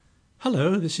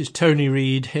Hello, this is Tony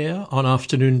Reid here on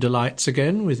Afternoon Delights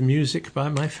again with music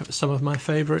by some of my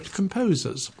favourite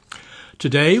composers.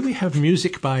 Today we have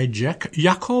music by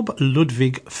Jakob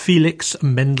Ludwig Felix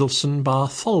Mendelssohn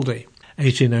Bartholdy,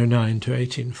 1809 to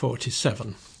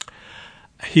 1847.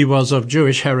 He was of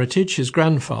Jewish heritage. His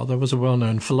grandfather was a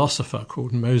well-known philosopher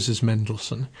called Moses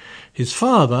Mendelssohn. His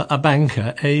father, a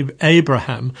banker,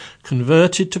 Abraham,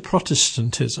 converted to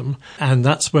Protestantism, and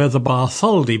that's where the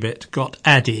Bartholdy bit got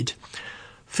added.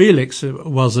 Felix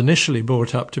was initially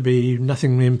brought up to be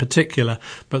nothing in particular,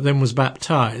 but then was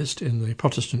baptised in the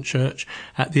Protestant church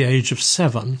at the age of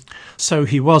 7. So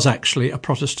he was actually a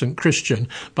Protestant Christian,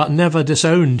 but never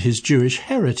disowned his Jewish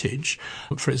heritage.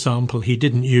 For example, he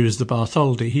didn't use the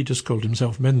Bartholdy, he just called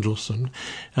himself Mendelssohn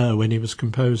when he was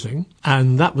composing.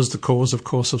 And that was the cause, of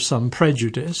course, of some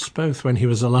prejudice, both when he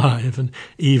was alive and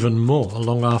even more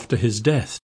long after his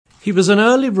death. He was an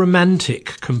early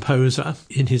romantic composer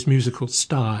in his musical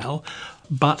style,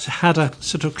 but had a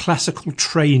sort of classical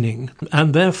training,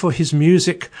 and therefore his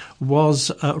music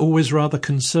was always rather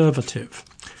conservative.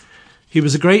 He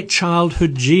was a great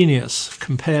childhood genius,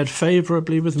 compared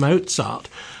favourably with Mozart,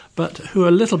 but who,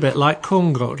 a little bit like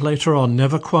Kongo later on,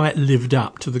 never quite lived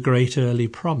up to the great early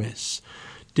promise.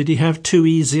 Did he have too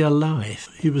easy a life?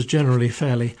 He was generally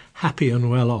fairly happy and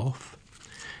well off.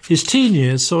 His teen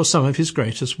years saw some of his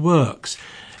greatest works.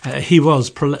 He was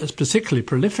particularly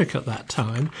prolific at that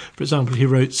time. For example, he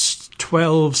wrote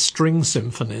 12 string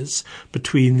symphonies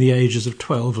between the ages of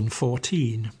 12 and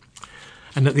 14.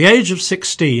 And at the age of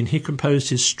 16, he composed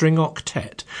his string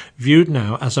octet, viewed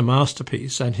now as a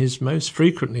masterpiece and his most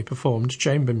frequently performed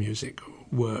chamber music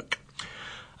work.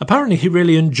 Apparently he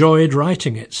really enjoyed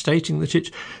writing it, stating that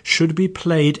it should be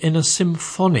played in a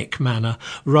symphonic manner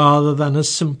rather than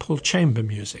as simple chamber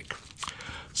music.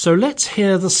 So let's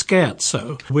hear the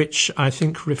scherzo, which I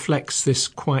think reflects this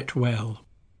quite well.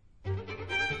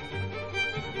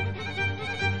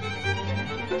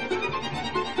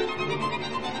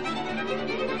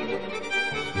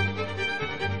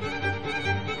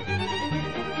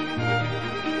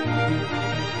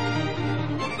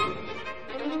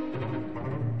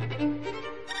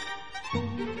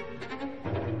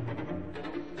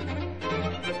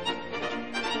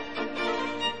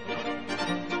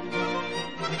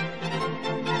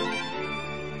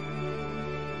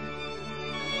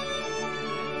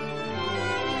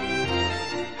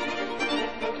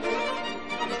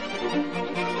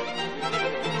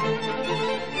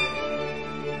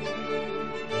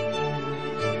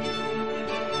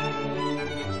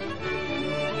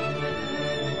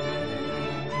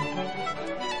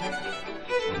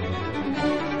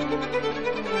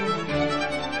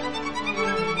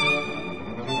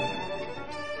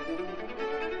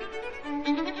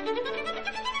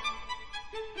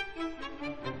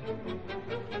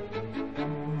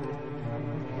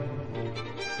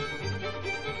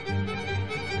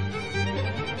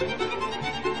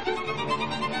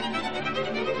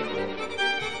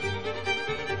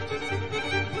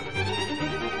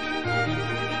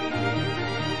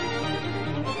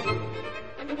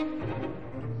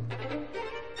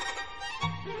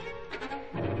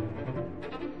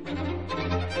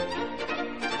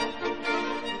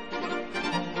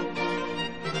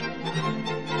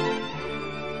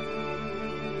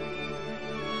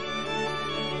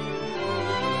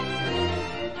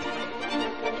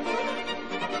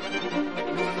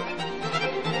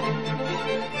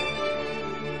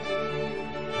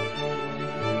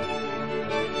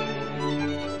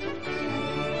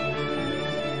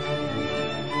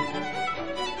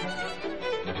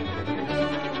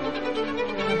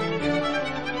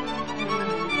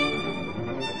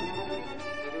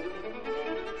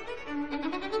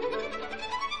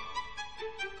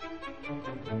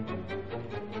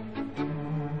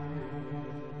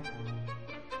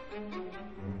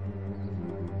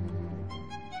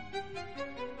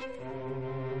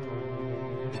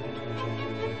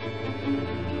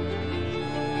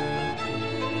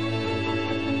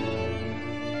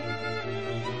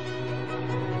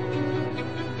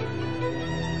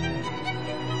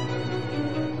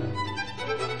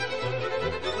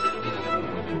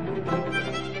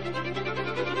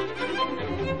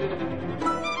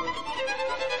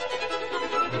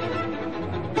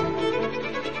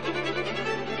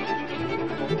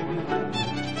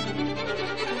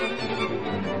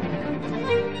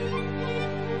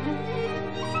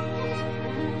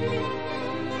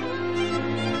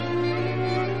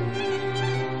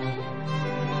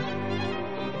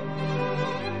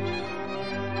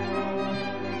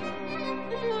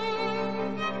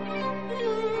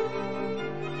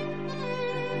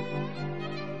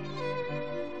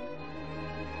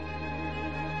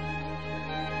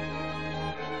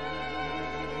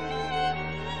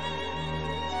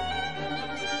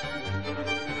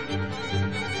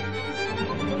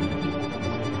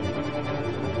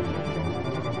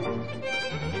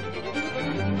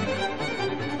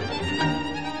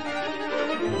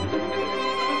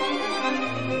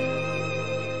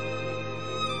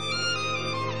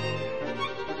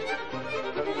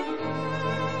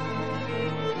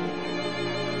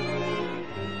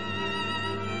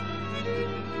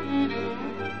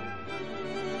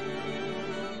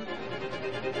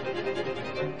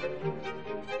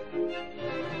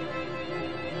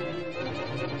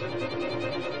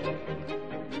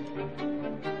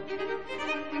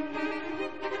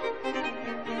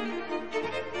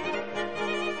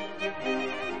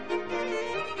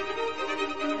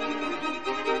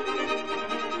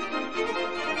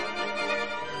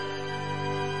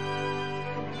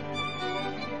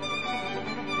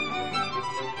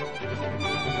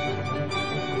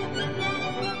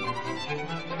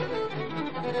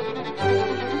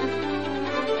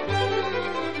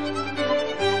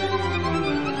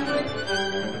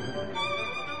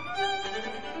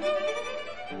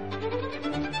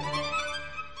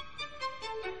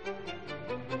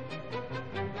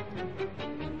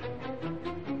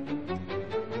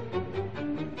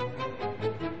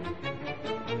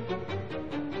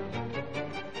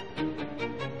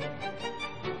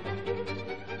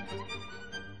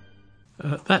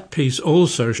 That piece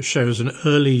also shows an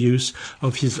early use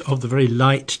of the very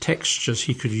light textures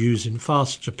he could use in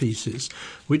faster pieces,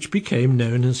 which became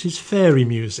known as his fairy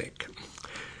music.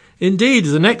 Indeed,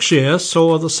 the next year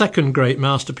saw the second great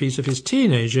masterpiece of his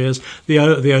teenage years, the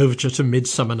overture to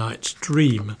Midsummer Night's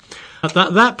Dream. At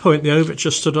that point, the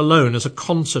overture stood alone as a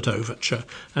concert overture,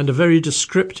 and a very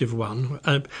descriptive one.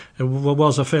 It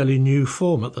was a fairly new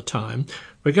form at the time.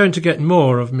 We're going to get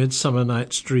more of Midsummer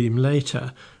Night's Dream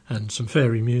later, and some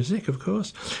fairy music, of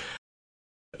course.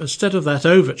 Instead of that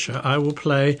overture, I will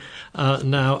play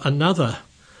now another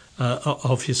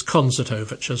of his concert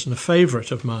overtures, and a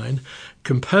favourite of mine,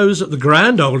 composed at the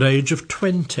grand old age of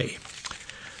 20.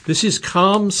 This is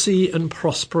Calm Sea and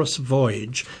Prosperous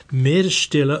Voyage, Meer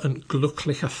Stille and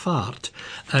Glückliche Fahrt.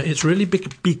 It's really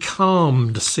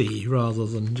becalmed sea rather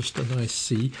than just a nice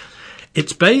sea.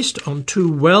 It's based on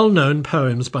two well-known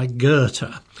poems by Goethe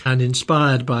and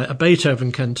inspired by a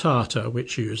Beethoven cantata,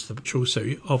 which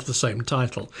also of the same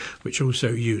title, which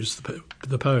also used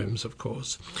the poems, of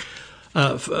course.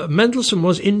 Mendelssohn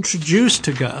was introduced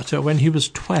to Goethe when he was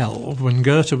 12, when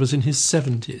Goethe was in his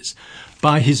 70s,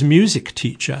 by his music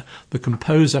teacher, the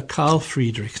composer Carl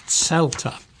Friedrich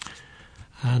Zelter.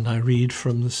 And I read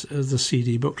from the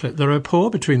CD booklet. The rapport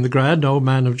between the grand old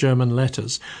man of German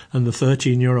letters and the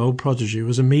 13-year-old prodigy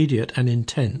was immediate and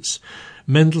intense.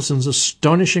 Mendelssohn's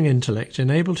astonishing intellect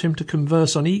enabled him to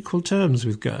converse on equal terms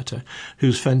with Goethe,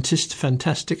 whose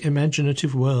fantastic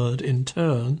imaginative world, in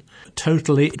turn,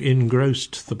 totally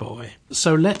engrossed the boy.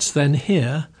 So let's then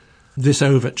hear this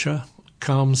overture,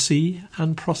 Calm Sea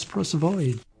and Prosperous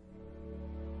Voyage.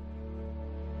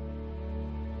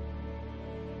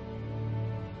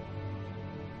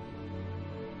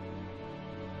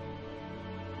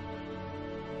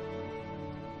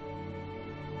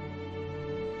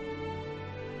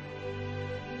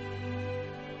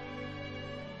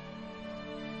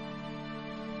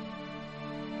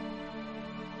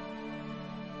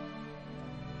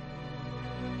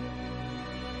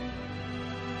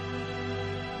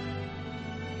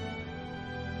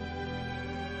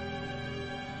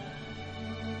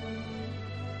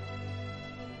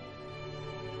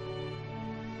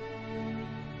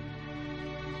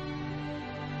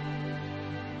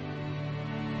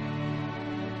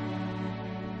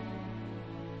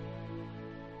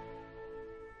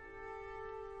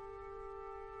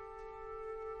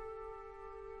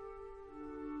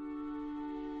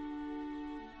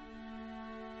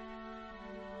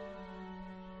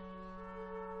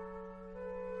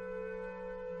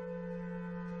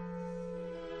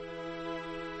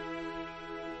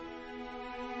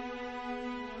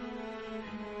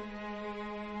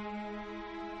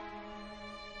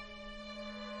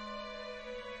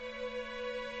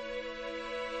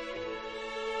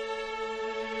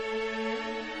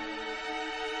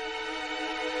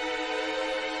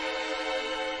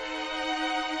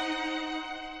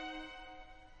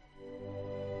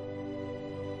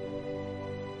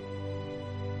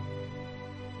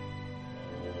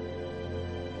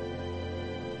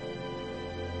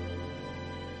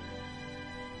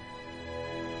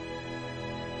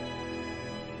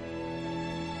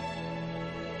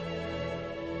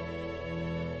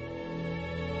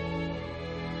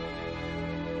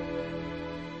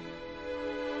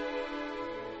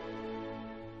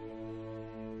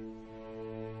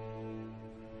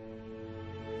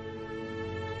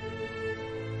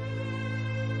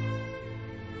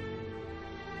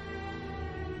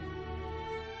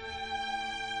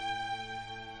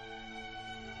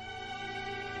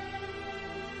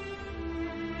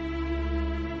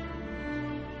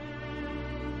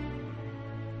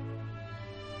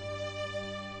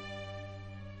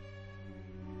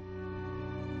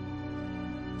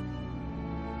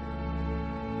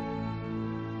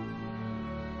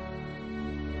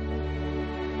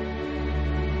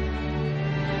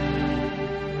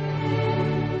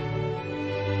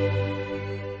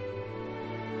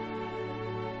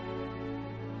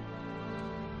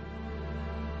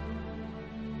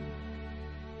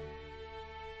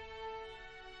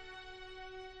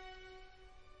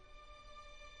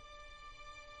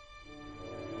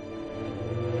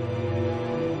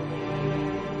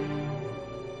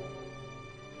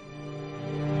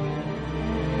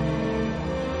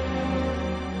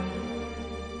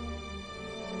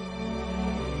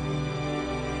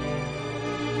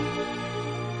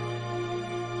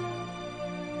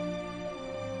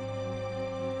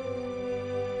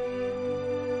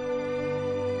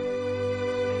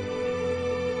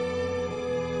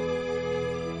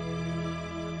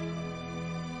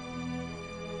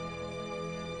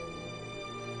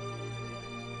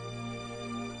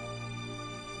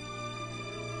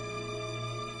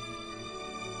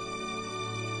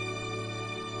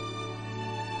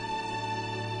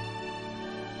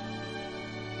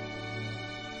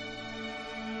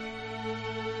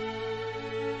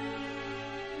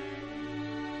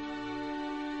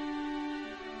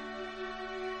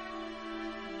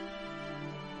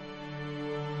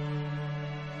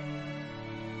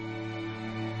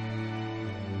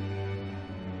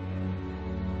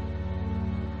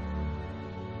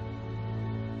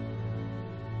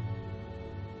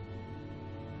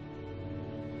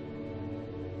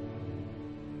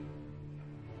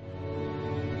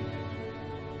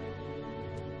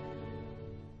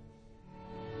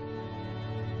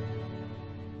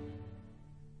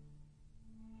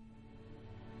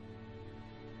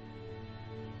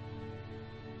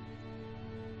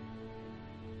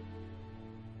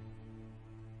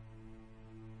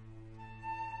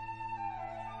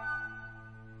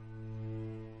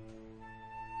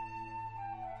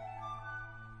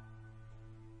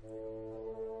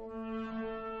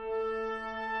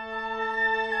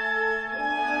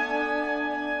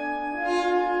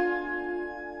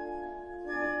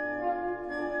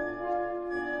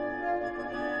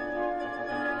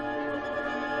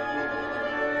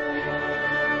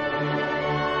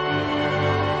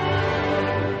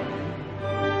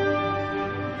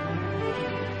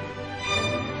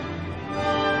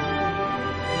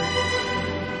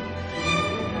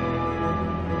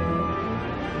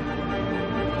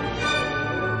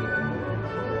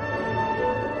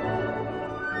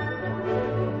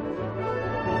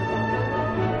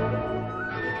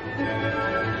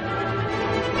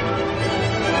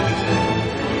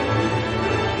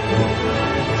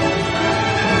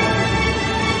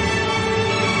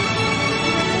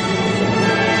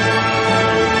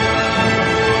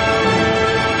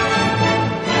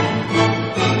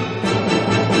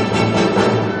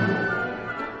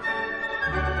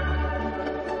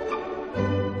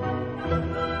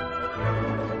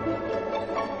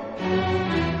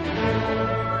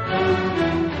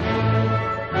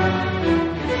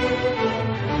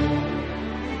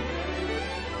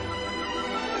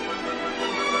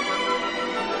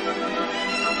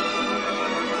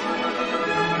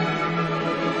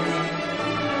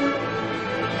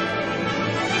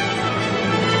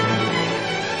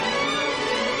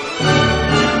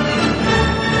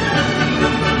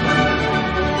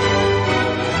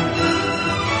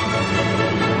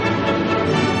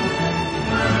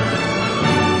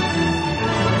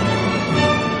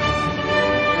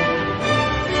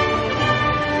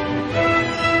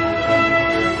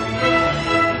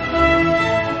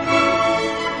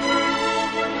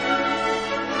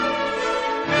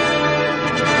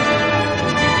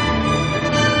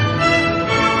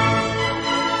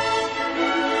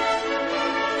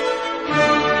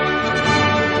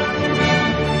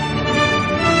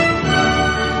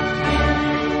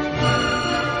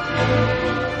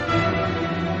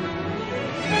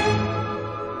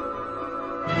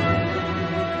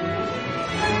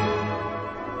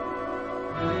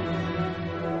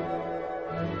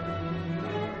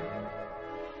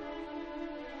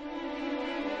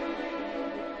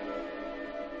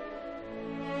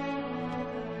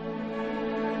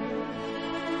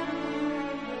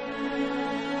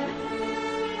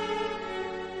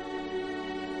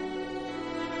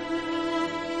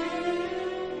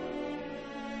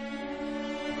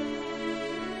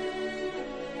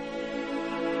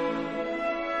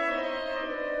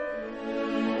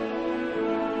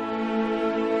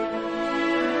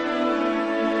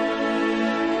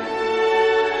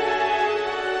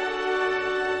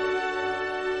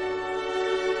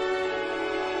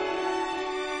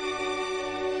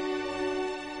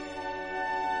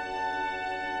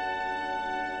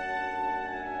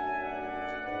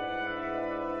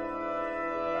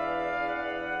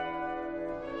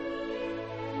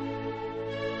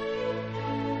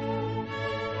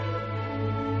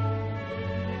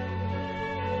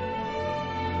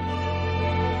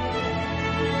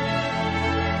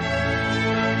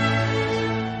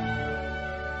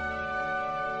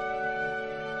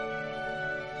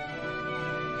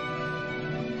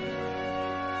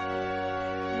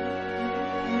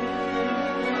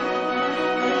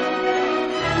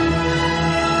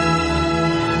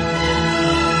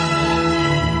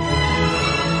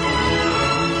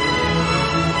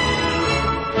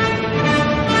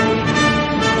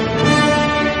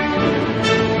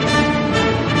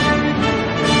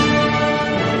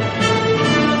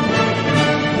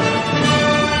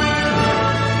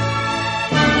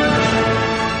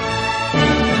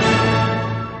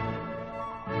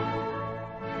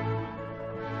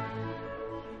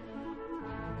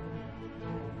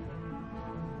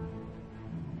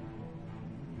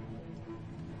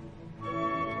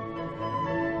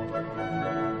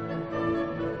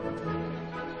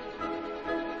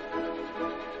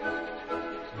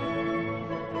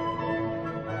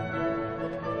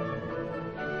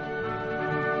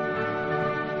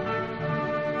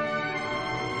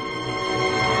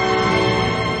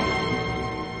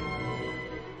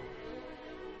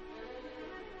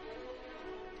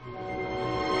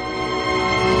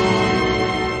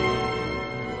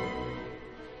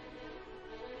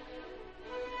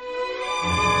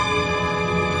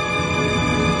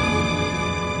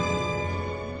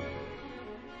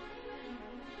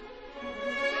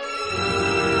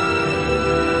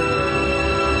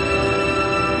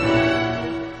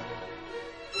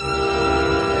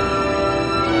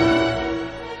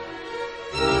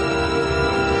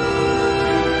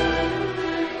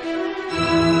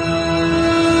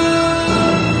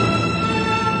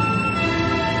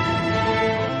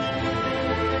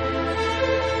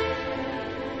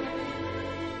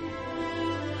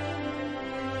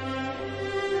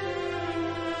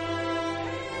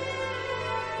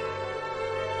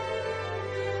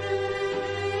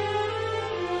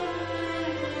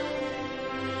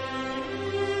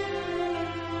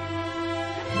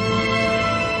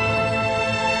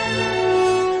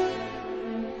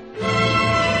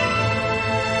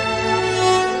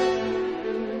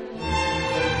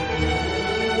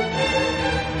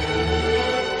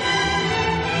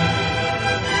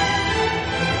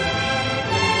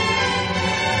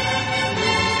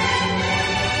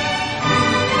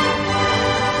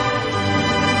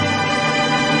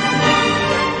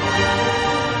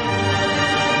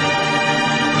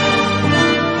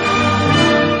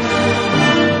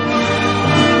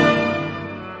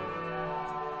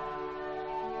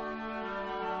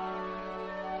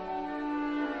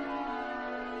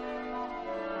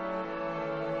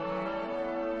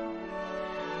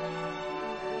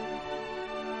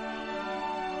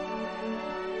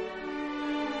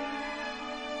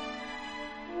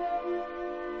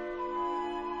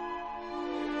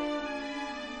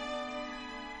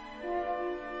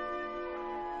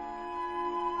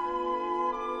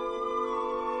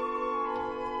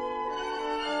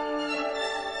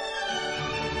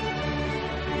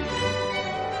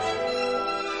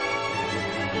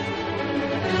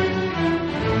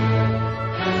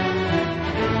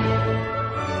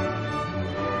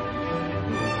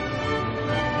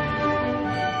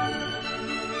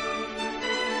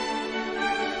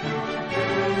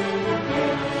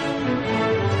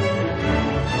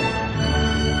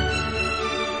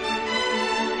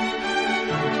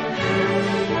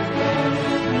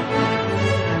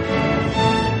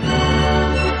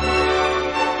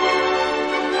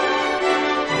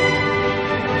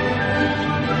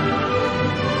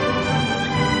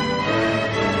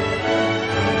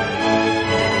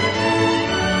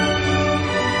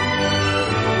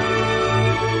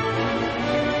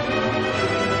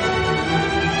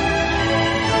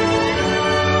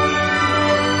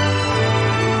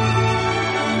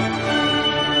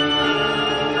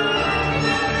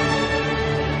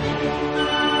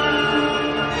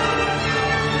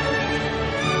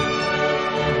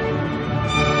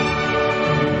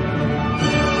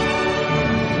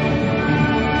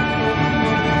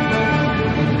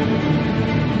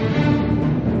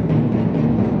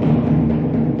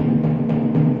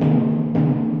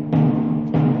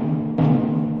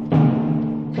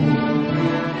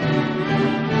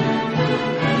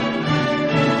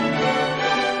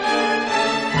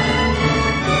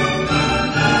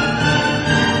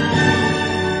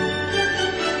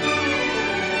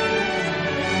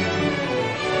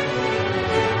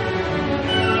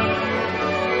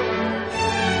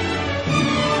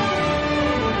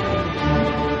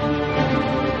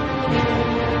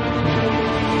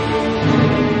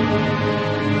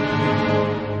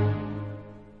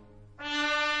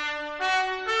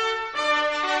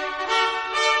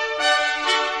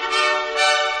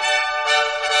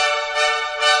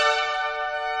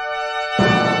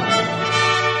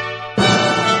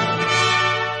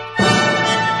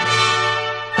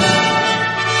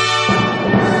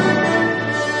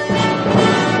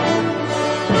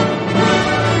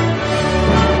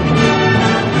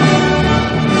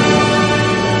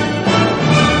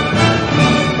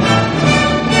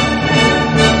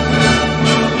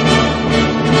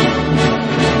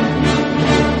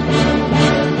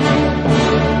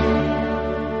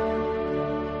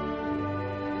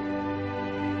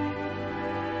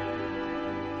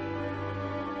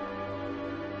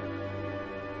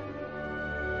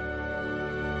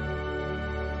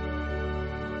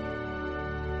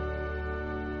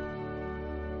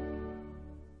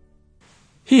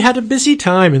 He had a busy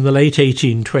time in the late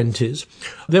 1820s.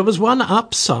 There was one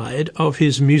upside of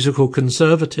his musical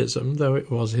conservatism, though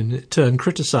it was in turn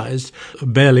criticised.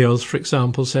 Berlioz, for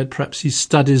example, said perhaps he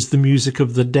studies the music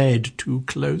of the dead too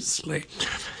closely.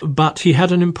 But he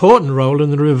had an important role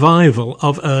in the revival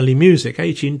of early music.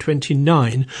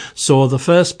 1829 saw the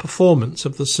first performance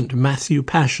of the St. Matthew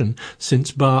Passion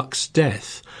since Bach's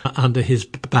death under his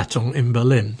baton in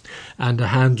Berlin, and a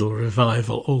Handel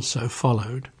revival also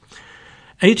followed.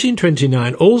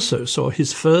 1829 also saw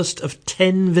his first of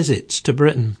 10 visits to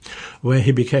Britain, where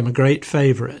he became a great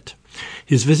favourite.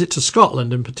 His visit to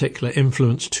Scotland in particular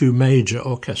influenced 2 major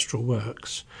orchestral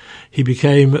works. He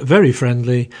became very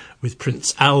friendly with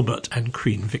Prince Albert and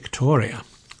Queen Victoria.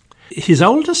 His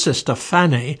older sister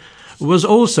Fanny was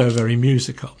also very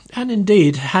musical, and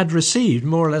indeed had received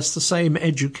more or less the same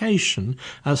education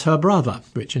as her brother,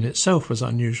 which in itself was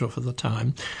unusual for the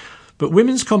time. But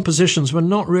women's compositions were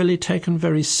not really taken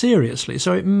very seriously,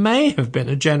 so it may have been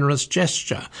a generous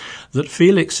gesture that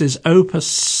Felix's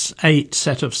Opus 8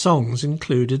 set of songs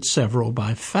included several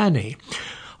by Fanny.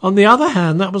 On the other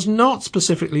hand, that was not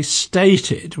specifically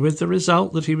stated, with the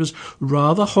result that he was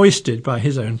rather hoisted by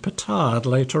his own petard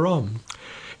later on.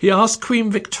 He asked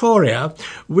Queen Victoria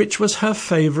which was her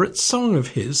favourite song of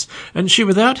his, and she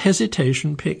without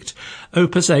hesitation picked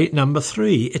Opus 8 No.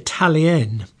 3,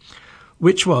 Italienne,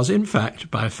 which was, in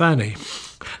fact, by Fanny.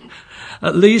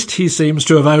 At least he seems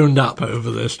to have owned up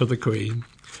over this to the Queen.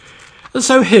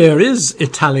 So here is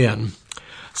Italian,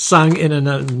 sung in a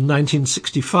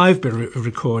 1965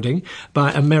 recording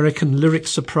by American lyric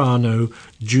soprano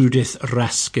Judith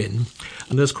Raskin.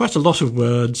 And there's quite a lot of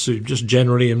words just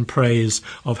generally in praise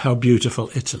of how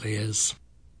beautiful Italy is.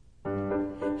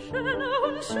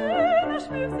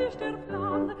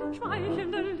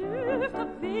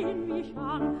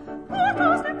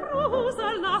 Aus der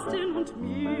Prosa lasten und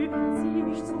Mühe zieh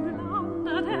mich zum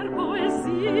Lande der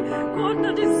Poesie.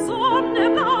 Goldene die Sonne,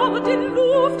 blaue die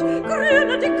Luft,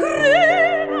 grüne die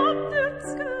Grün und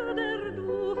würzige der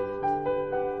Duft.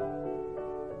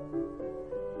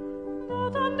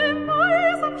 Dort an dem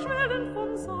Mais am Schwellen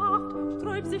vom Saft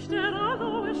sträubt sich der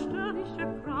Aloe störrische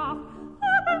Kraft.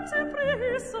 Aber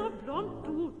Zypresse blond,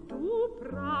 du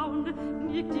braun,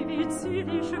 nickt die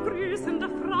vizilische grüßende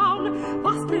Frauen.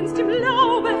 Was glänzt im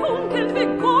Laube, funkelt wie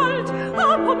Gold,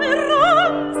 ab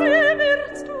Pomeranze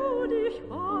wirst du dich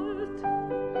hold.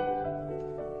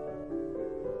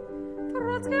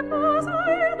 Trotz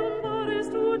Geborsenheit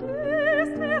warst du dies,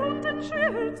 der unten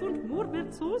scherzt und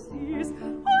murmelt so süß,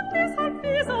 und deshalb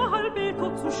dieser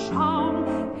Halbeto zu schauen.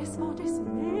 Es war des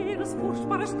Meeres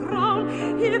furchtbares Grauen,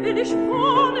 hier will ich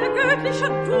ohne göttliche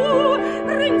Du,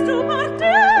 bringst du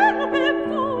Martin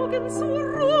bewogen zur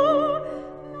Ruhe.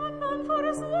 Nun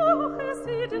versuche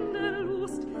sie in der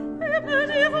Lust, öffne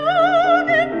die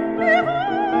Wogen,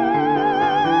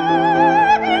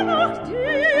 nach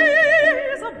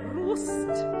dieser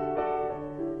Brust.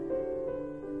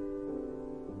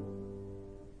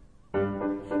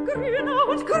 Grüner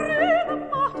und grüner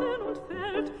Matten und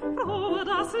Feld, frohe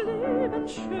das Leben,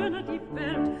 schöner die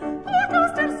Welt, und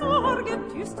aus der Sorge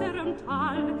düsterem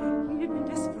Tal, hier in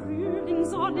des Frühlings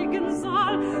sonnigen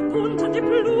Saal, bunter die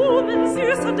Blumen,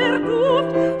 süßer der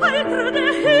Duft, heiterer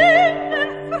der Himmel,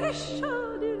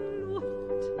 frischer die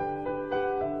Luft.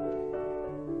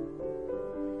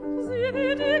 Sieh,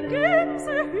 wie die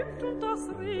Gänse hüpft und das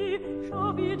Reh, schau,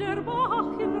 wie der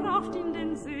Bach hinrauscht in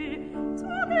den See, zu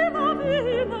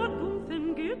wiener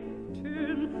dumpfen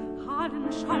Getön,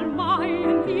 hallen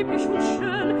Schalmeien, lieblich und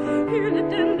schön,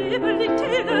 hüllet der Nebel die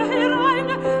Täler herein,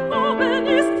 oben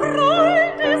ist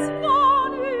Freudes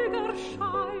sonniger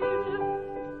Schein.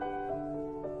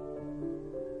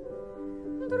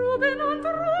 Droben und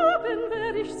droben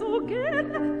wär ich so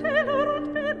gern, Täler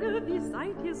und Berge, wie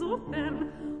seid ihr so fern?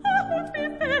 Ach, und wie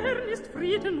fern ist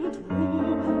Frieden und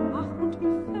Ruhe, ach, und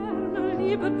wie ferne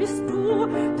Liebe bist du,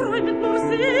 träumend nur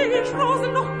seh ich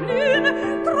Rosen noch blühen,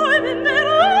 träumend der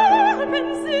Alpen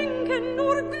sinken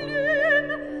nur glühen.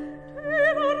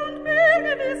 Täler und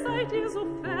Berge, wie seid ihr so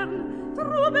fern,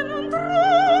 droben und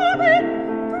droben,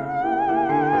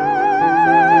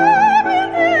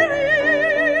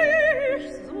 wär ich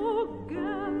so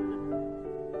gern.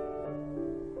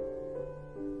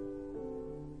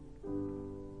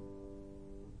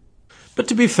 But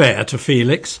to be fair to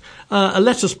Felix,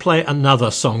 let us play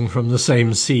another song from the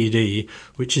same CD,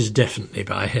 which is definitely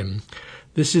by him.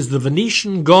 This is the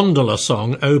Venetian Gondola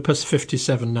Song, Opus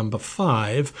 57 No.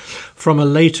 5, from a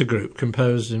later group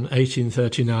composed in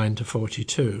 1839 to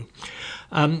 42.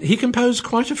 He composed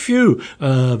quite a few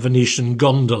Venetian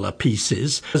gondola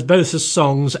pieces, both as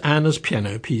songs and as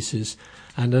piano pieces.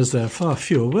 And as there are far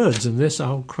fewer words in this,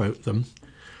 I'll quote them.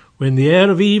 When the air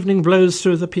of evening blows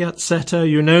through the piazzetta,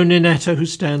 you know Ninetta who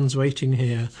stands waiting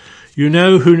here. You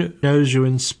know who knows you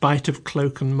in spite of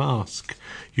cloak and mask.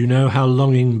 You know how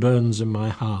longing burns in my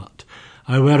heart.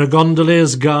 I wear a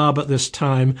gondolier's garb at this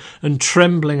time, and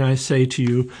trembling I say to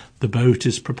you, the boat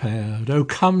is prepared. Oh,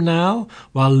 come now,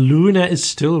 while Luna is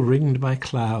still ringed by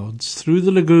clouds. Through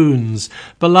the lagoons,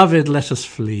 beloved, let us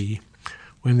flee.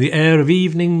 When the air of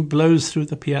evening blows through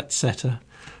the piazzetta,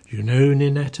 you know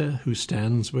Ninetta who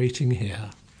stands waiting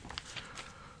here.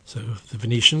 So the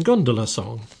Venetian Gondola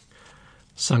Song,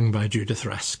 sung by Judith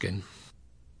Raskin.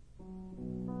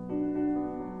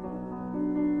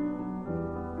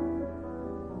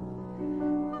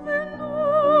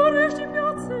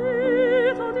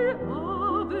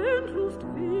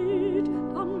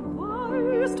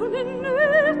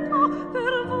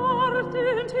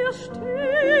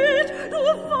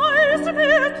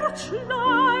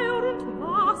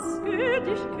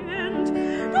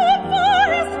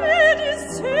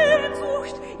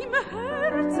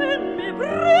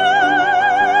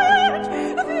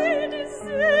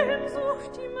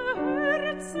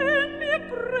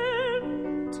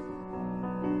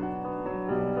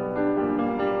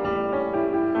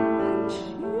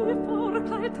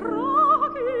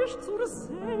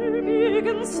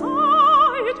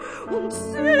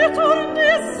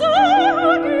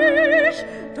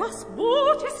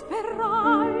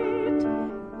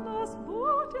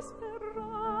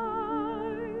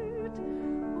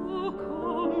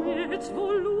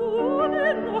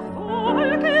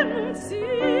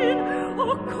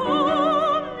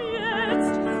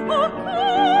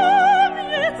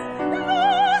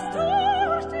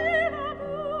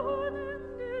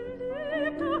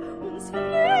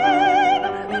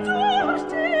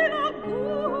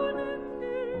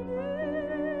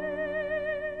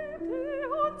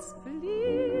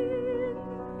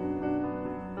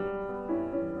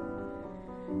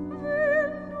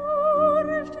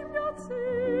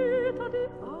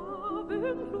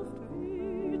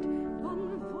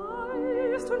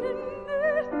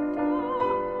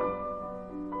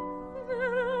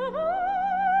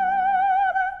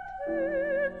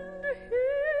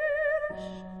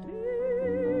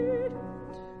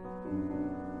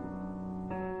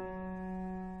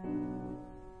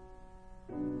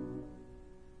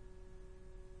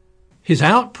 His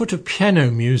output of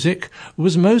piano music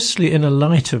was mostly in a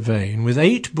lighter vein, with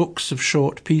 8 books of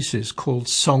short pieces called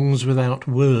Songs Without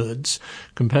Words,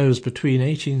 composed between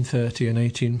 1830 and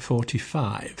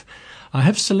 1845. I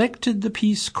have selected the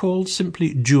piece called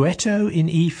simply Duetto in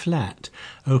E-flat,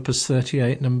 opus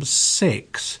 38, number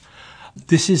 6.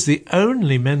 This is the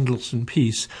only Mendelssohn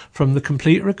piece from the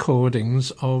complete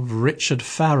recordings of Richard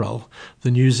Farrell,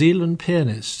 the New Zealand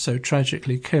pianist so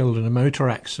tragically killed in a motor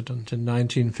accident in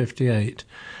 1958,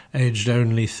 aged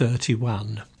only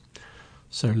 31.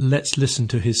 So let's listen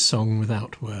to his song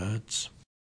without words.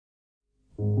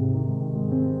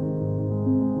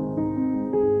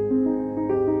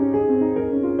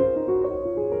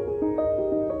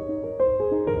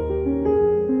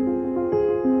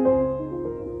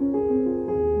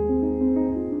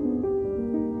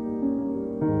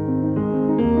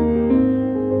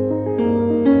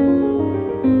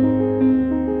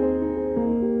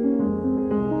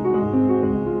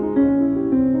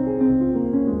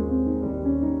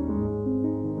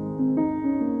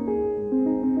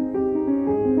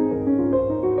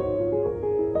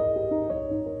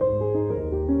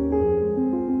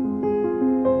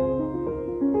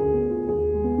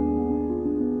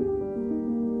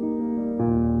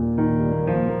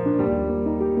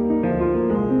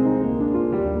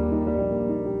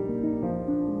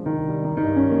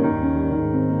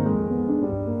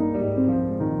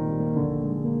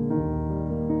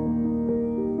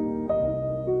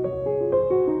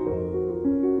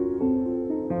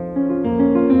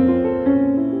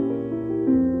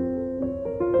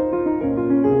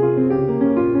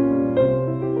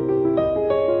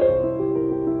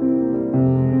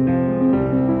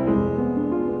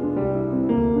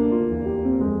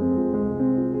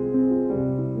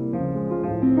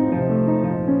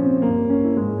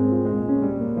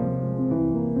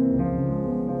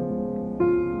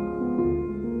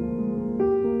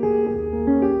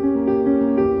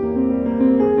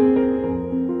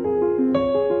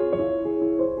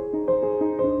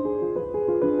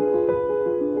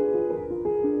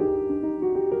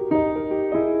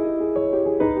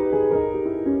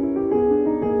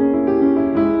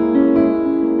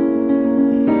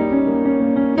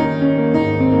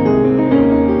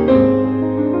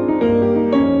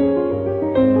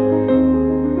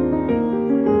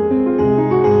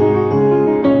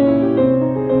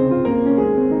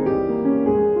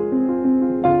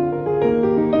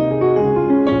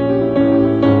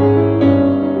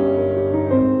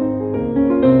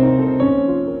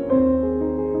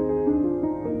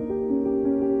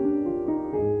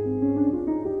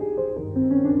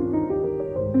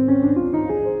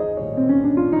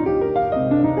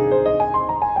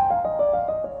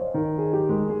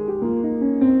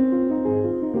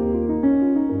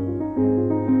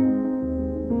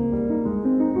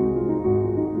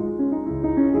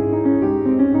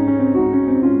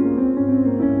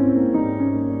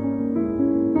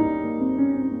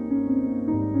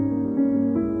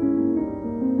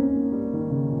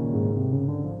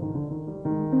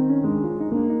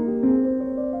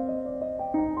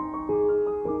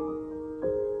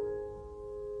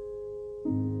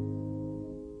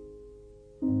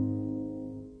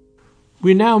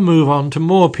 We now move on to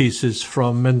more pieces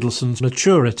from Mendelssohn's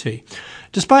maturity.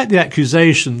 Despite the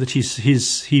accusation that he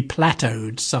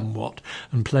plateaued somewhat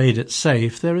and played it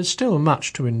safe, there is still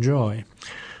much to enjoy.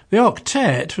 The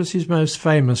octet was his most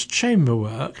famous chamber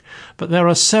work, but there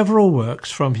are several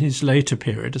works from his later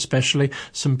period, especially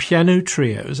some piano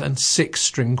trios and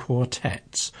 6-string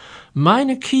quartets.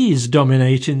 Minor keys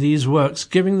dominate in these works,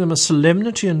 giving them a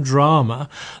solemnity and drama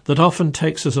that often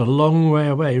takes us a long way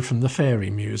away from the fairy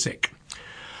music.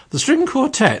 The string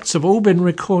quartets have all been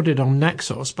recorded on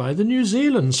Naxos by the New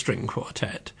Zealand String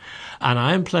Quartet, and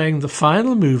I am playing the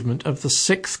final movement of the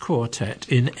 6th quartet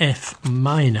in F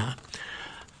minor,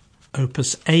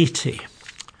 Opus 80.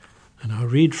 And I'll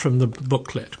read from the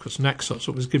booklet, because Naxos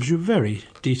always gives you very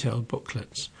detailed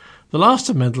booklets. The last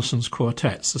of Mendelssohn's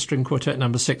quartets, the string quartet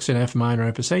number 6 in F minor,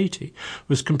 Opus 80,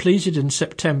 was completed in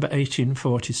September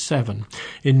 1847.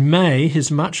 In May, his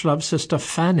much-loved sister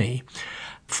Fanny,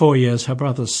 4 years her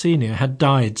brother's senior, had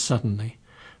died suddenly.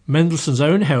 Mendelssohn's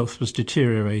own health was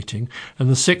deteriorating, and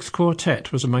the 6th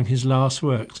quartet was among his last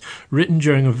works, written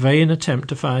during a vain attempt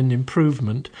to find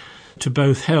improvement to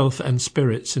both health and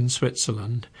spirits in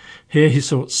Switzerland. Here he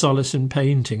sought solace in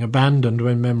painting, abandoned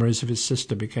when memories of his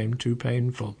sister became too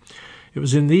painful. It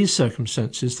was in these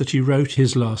circumstances that he wrote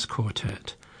his last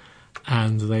quartet,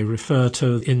 and they refer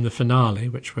to, in the finale,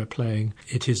 which we're playing,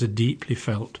 it is a deeply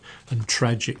felt and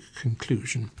tragic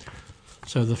conclusion.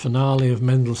 So the finale of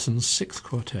Mendelssohn's 6th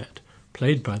quartet,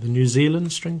 played by the New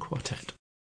Zealand String Quartet.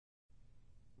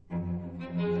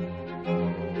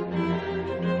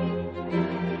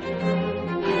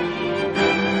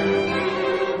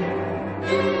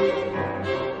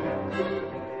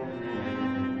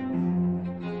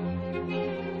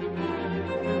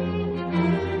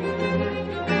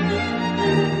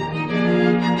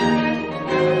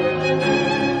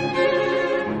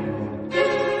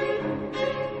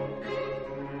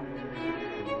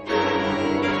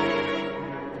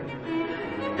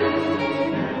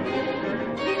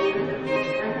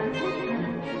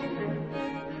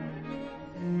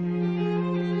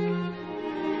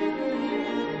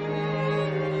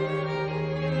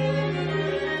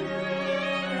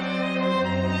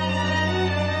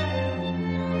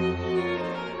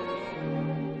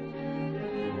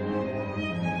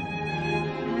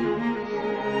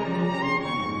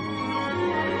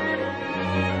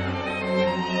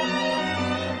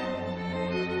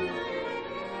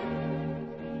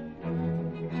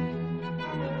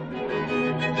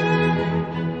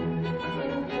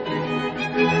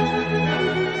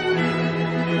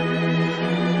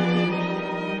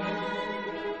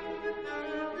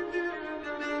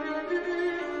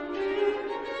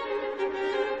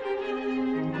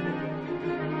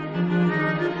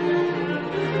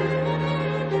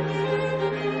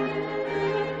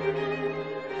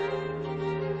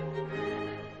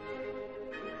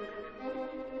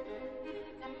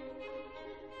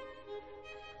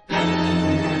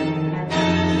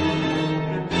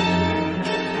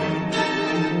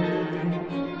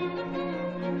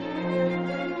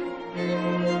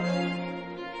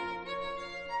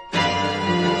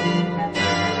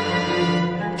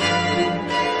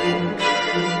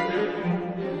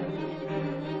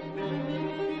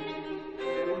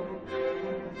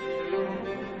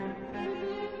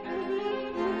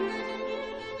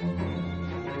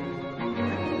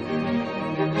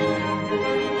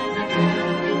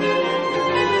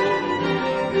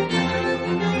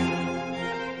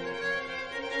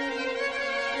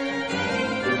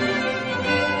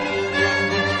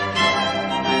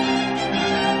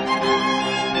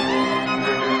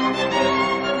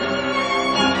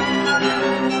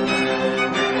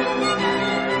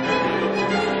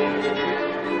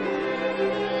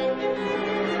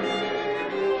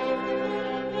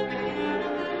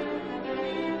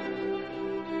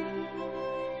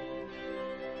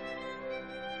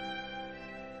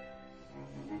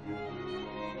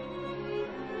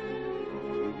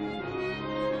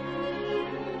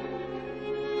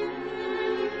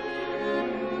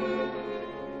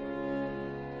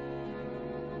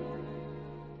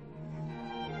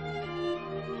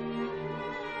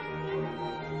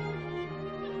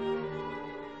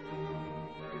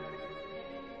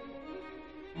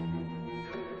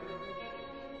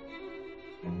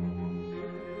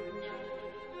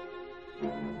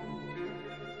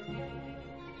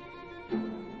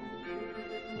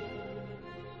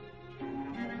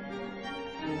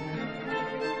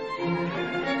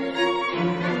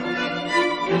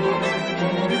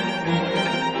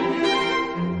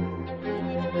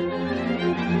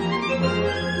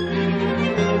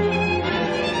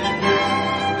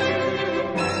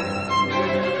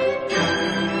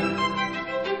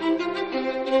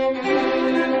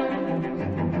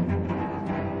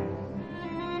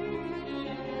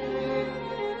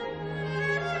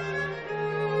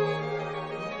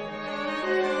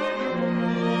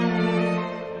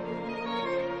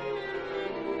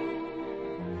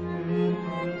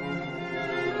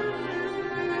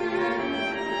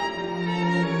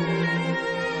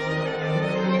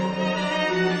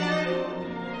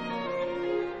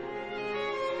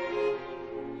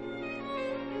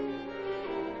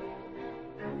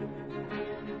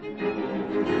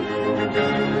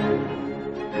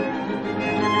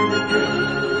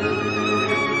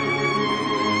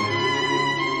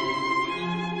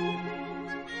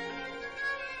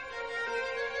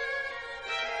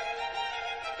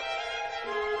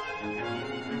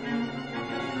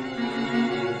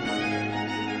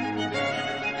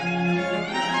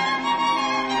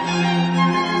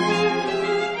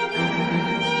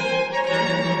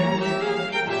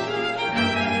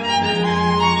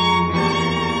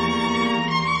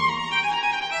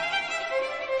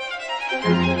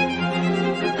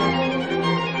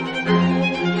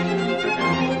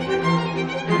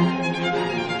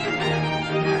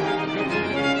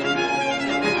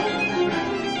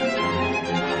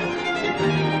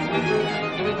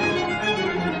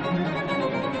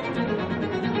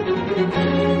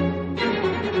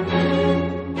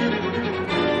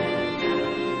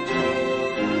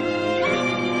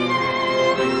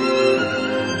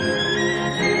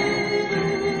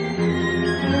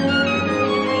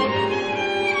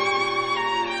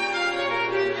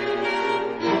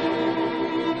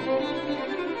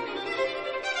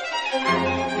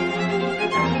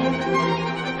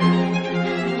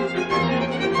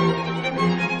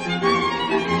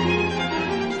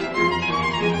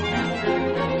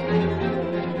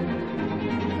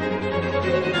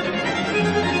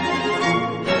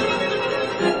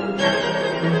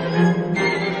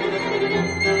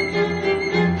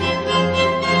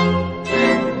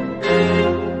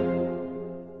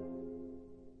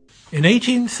 In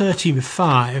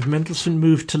 1835, Mendelssohn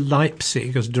moved to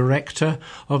Leipzig as director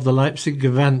of the Leipzig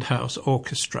Gewandhaus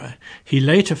Orchestra. He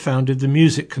later founded the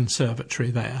Music Conservatory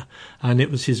there, and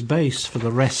it was his base for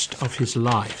the rest of his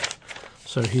life.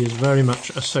 So he is very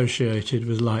much associated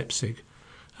with Leipzig,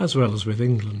 as well as with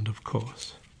England, of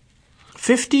course.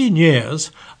 15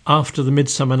 years after the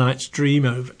Midsummer Night's Dream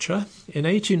overture, in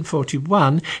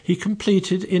 1841, he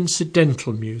completed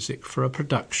incidental music for a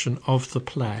production of the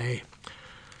play.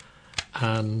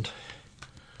 And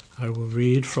I will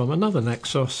read from another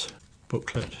Naxos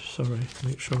booklet. Sorry,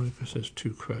 make sure because there's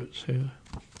two quotes here.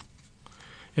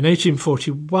 In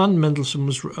 1841, Mendelssohn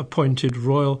was appointed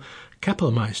royal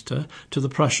Kapellmeister to the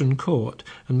Prussian court,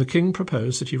 and the king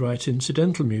proposed that he write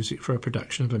incidental music for a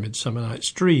production of A Midsummer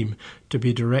Night's Dream, to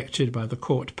be directed by the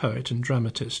court poet and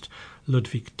dramatist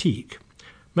Ludwig Tieck.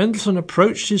 Mendelssohn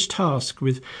approached his task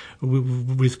with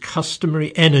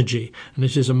customary energy, and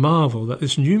it is a marvel that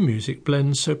this new music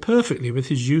blends so perfectly with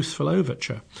his youthful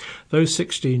overture. Though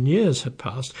 16 years had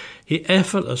passed, he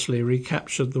effortlessly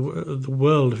recaptured the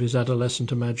world of his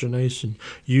adolescent imagination,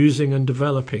 using and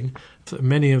developing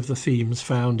many of the themes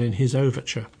found in his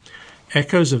overture.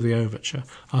 Echoes of the overture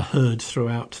are heard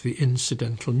throughout the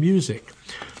incidental music.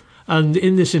 And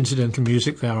in this incidental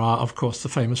music there are, of course, the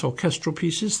famous orchestral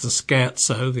pieces, the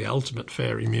scherzo, the ultimate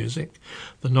fairy music,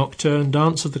 the nocturne,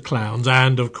 Dance of the Clowns,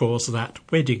 and, of course, that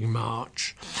wedding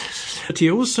march. But he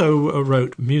also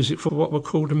wrote music for what were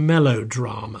called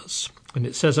melodramas. And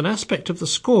it says an aspect of the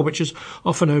score which is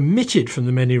often omitted from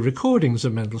the many recordings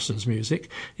of Mendelssohn's music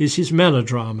is his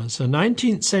melodramas. A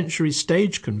 19th century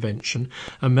stage convention,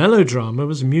 a melodrama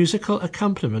was a musical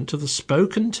accompaniment to the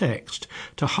spoken text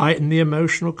to heighten the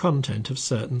emotional content of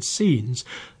certain scenes.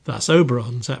 Thus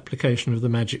Oberon's application of the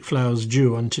magic flower's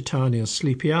dew on Titania's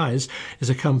sleepy eyes is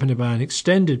accompanied by an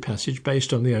extended passage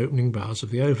based on the opening bars of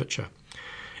the overture.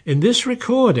 In this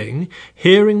recording,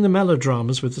 hearing the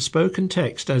melodramas with the spoken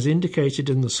text as indicated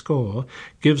in the score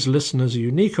gives listeners a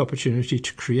unique opportunity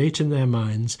to create in their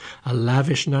minds a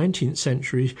lavish 19th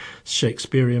century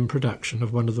Shakespearean production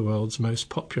of one of the world's most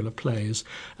popular plays,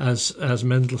 as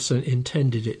Mendelssohn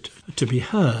intended it to be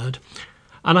heard.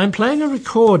 And I'm playing a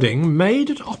recording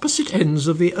made at opposite ends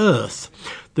of the earth.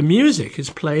 The music is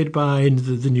played by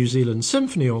the New Zealand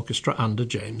Symphony Orchestra under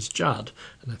James Judd,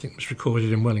 and I think it was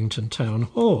recorded in Wellington Town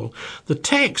Hall. The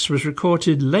text was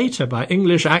recorded later by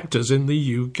English actors in the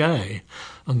UK,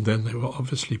 and then they were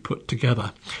obviously put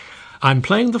together. I'm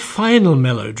playing the final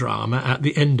melodrama at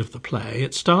the end of the play.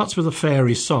 It starts with a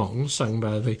fairy song sung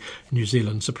by the New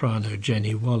Zealand soprano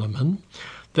Jenny Wallerman.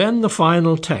 Then the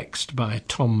final text by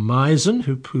Tom Misen,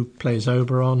 who plays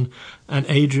Oberon, and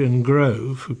Adrian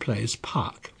Grove, who plays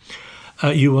Puck.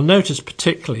 You will notice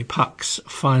particularly Puck's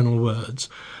final words,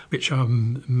 which are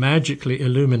magically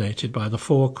illuminated by the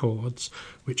four chords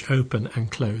which open and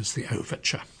close the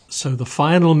overture. So the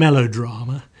final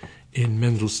melodrama in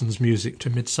Mendelssohn's music to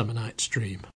Midsummer Night's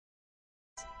Dream.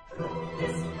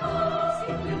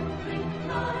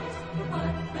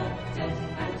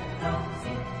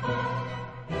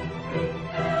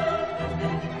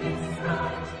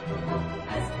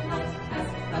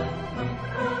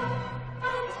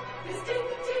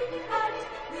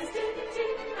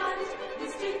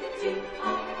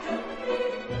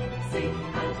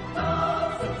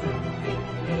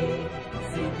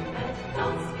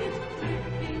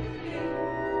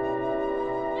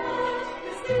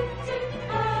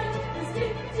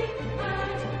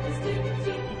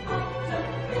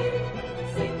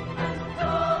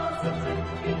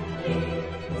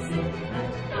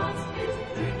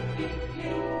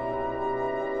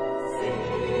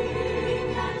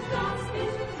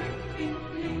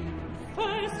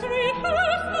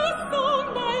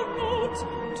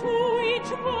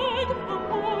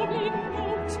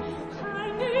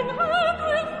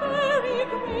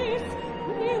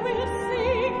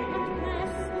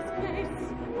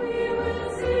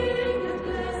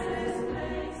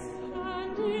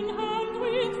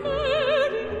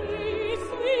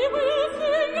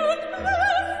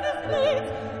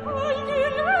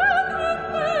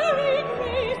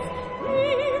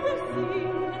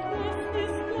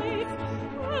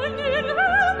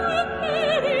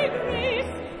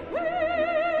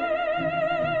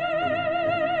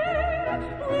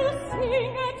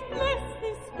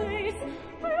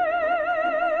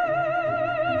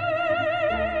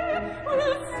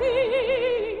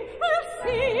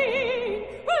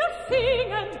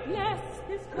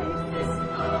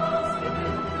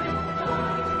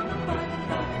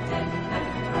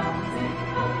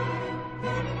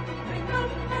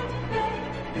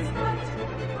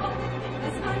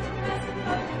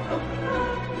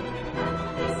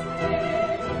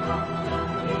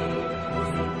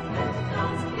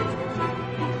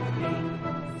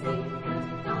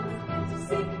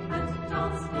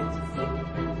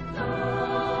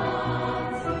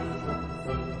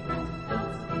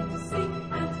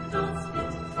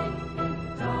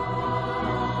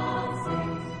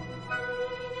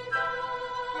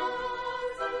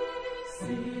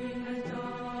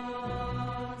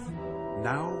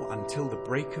 Now until the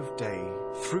break of day,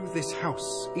 through this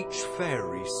house each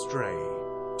fairy stray.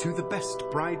 To the best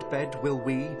bride bed will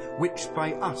we, which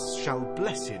by us shall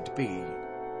blessed be,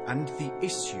 and the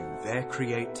issue there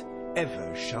create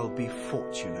ever shall be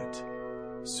fortunate.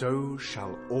 So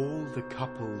shall all the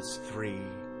couples three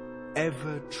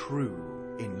ever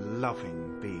true in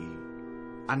loving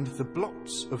be. And the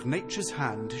blots of nature's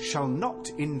hand shall not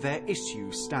in their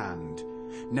issue stand,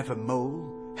 never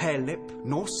mole, hairlip,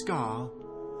 nor scar,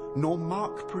 nor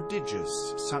mark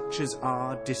prodigious such as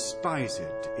are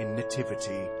despised in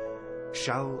nativity,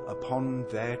 shall upon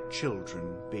their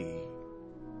children be.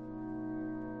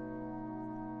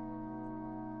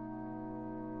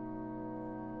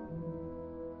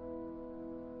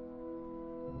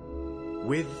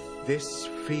 With this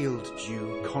field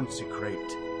dew consecrate,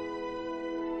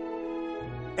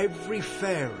 every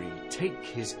fairy take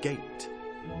his gate,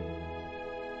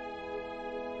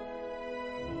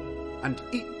 and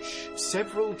each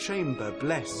several chamber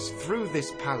bless through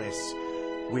this palace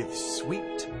with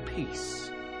sweet peace.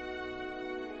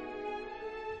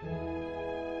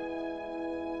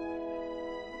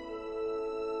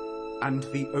 And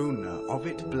the owner of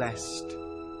it blessed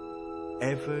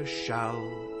ever shall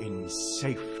in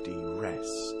safety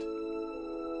rest.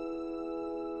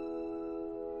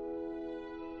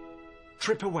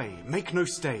 Trip away, make no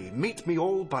stay, meet me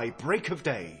all by break of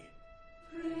day.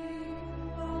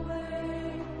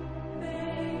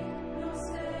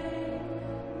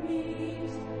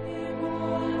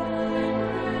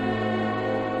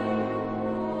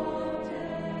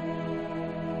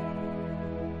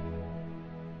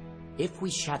 If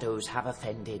we shadows have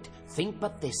offended, think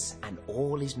but this, and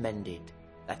all is mended,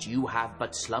 that you have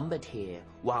but slumbered here,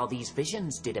 while these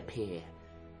visions did appear.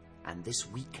 And this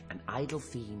weak and idle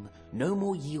theme, no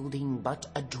more yielding but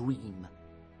a dream.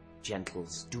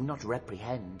 Gentles, do not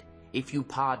reprehend, if you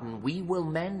pardon we will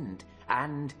mend,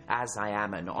 and, as I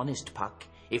am an honest puck,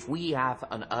 if we have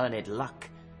unearned luck,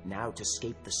 now to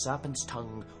scape the serpent's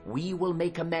tongue, we will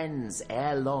make amends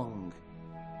ere long.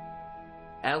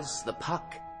 Else the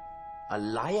puck a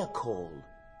liar call.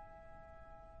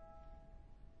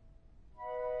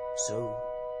 So,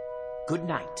 good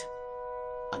night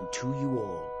unto you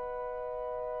all.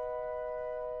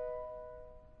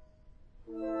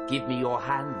 Give me your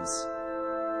hands,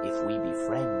 if we be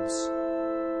friends,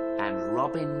 and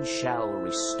Robin shall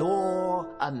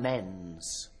restore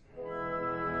amends.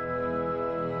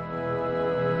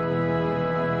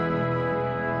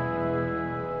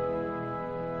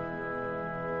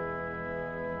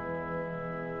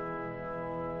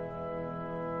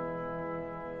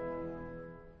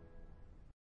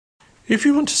 If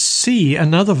you want to see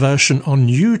another version on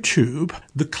YouTube,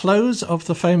 the close of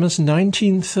the famous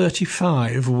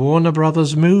 1935 Warner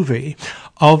Brothers movie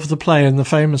of the play in the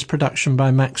famous production by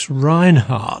Max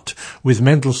Reinhardt with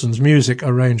Mendelssohn's music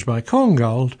arranged by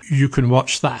Korngold, you can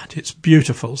watch that. It's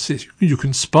beautiful. You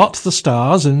can spot the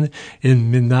stars in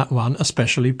that one,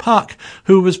 especially Puck,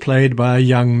 who was played by a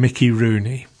young Mickey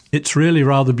Rooney. It's really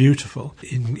rather beautiful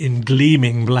in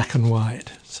gleaming black and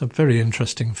white. It's a very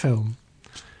interesting film.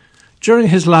 During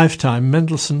his lifetime,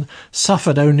 Mendelssohn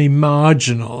suffered only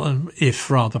marginal, if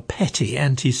rather petty,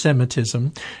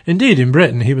 anti-Semitism. Indeed, in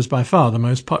Britain, he was by far the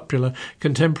most popular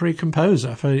contemporary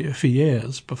composer for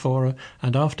years before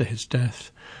and after his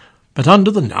death. But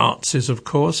under the Nazis, of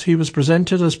course, he was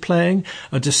presented as playing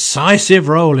a decisive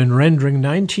role in rendering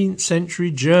 19th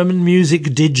century German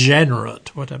music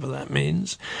degenerate, whatever that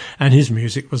means, and his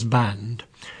music was banned.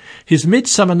 His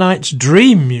Midsummer Night's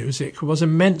Dream music was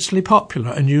immensely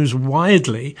popular and used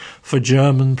widely for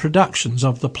German productions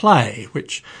of the play,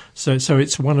 so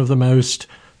it's one of the most,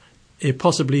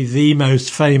 possibly the most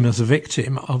famous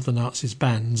victim of the Nazis'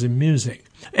 bans in music.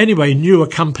 Anyway, new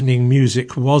accompanying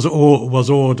music was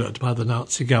ordered by the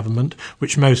Nazi government,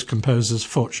 which most composers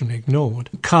fortunately ignored.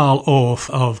 Karl Orff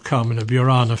of Carmina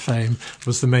Burana fame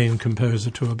was the main composer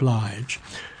to oblige.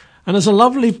 And as a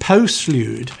lovely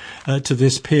postlude to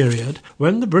this period,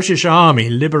 when the British Army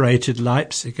liberated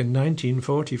Leipzig in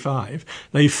 1945,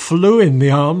 they flew in the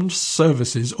Armed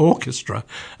Services Orchestra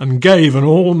and gave an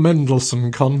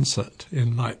all-Mendelssohn concert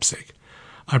in Leipzig.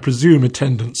 I presume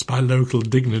attendance by local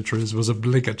dignitaries was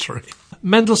obligatory.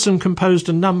 Mendelssohn composed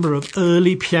a number of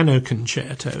early piano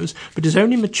concertos, but his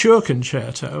only mature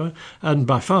concerto, and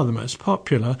by far the most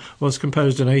popular, was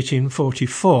composed in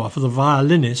 1844 for the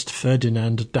violinist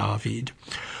Ferdinand David.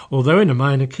 Although in a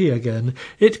minor key again,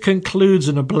 it concludes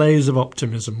in a blaze of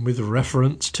optimism with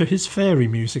reference to his fairy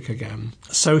music again.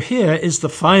 So here is the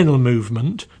final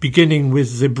movement, beginning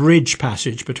with the bridge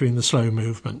passage between the slow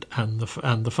movement and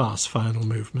the fast final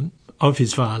movement of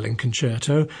his violin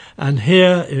concerto, and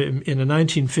here in a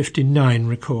 1959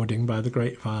 recording by the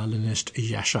great violinist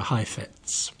Jascha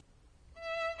Heifetz.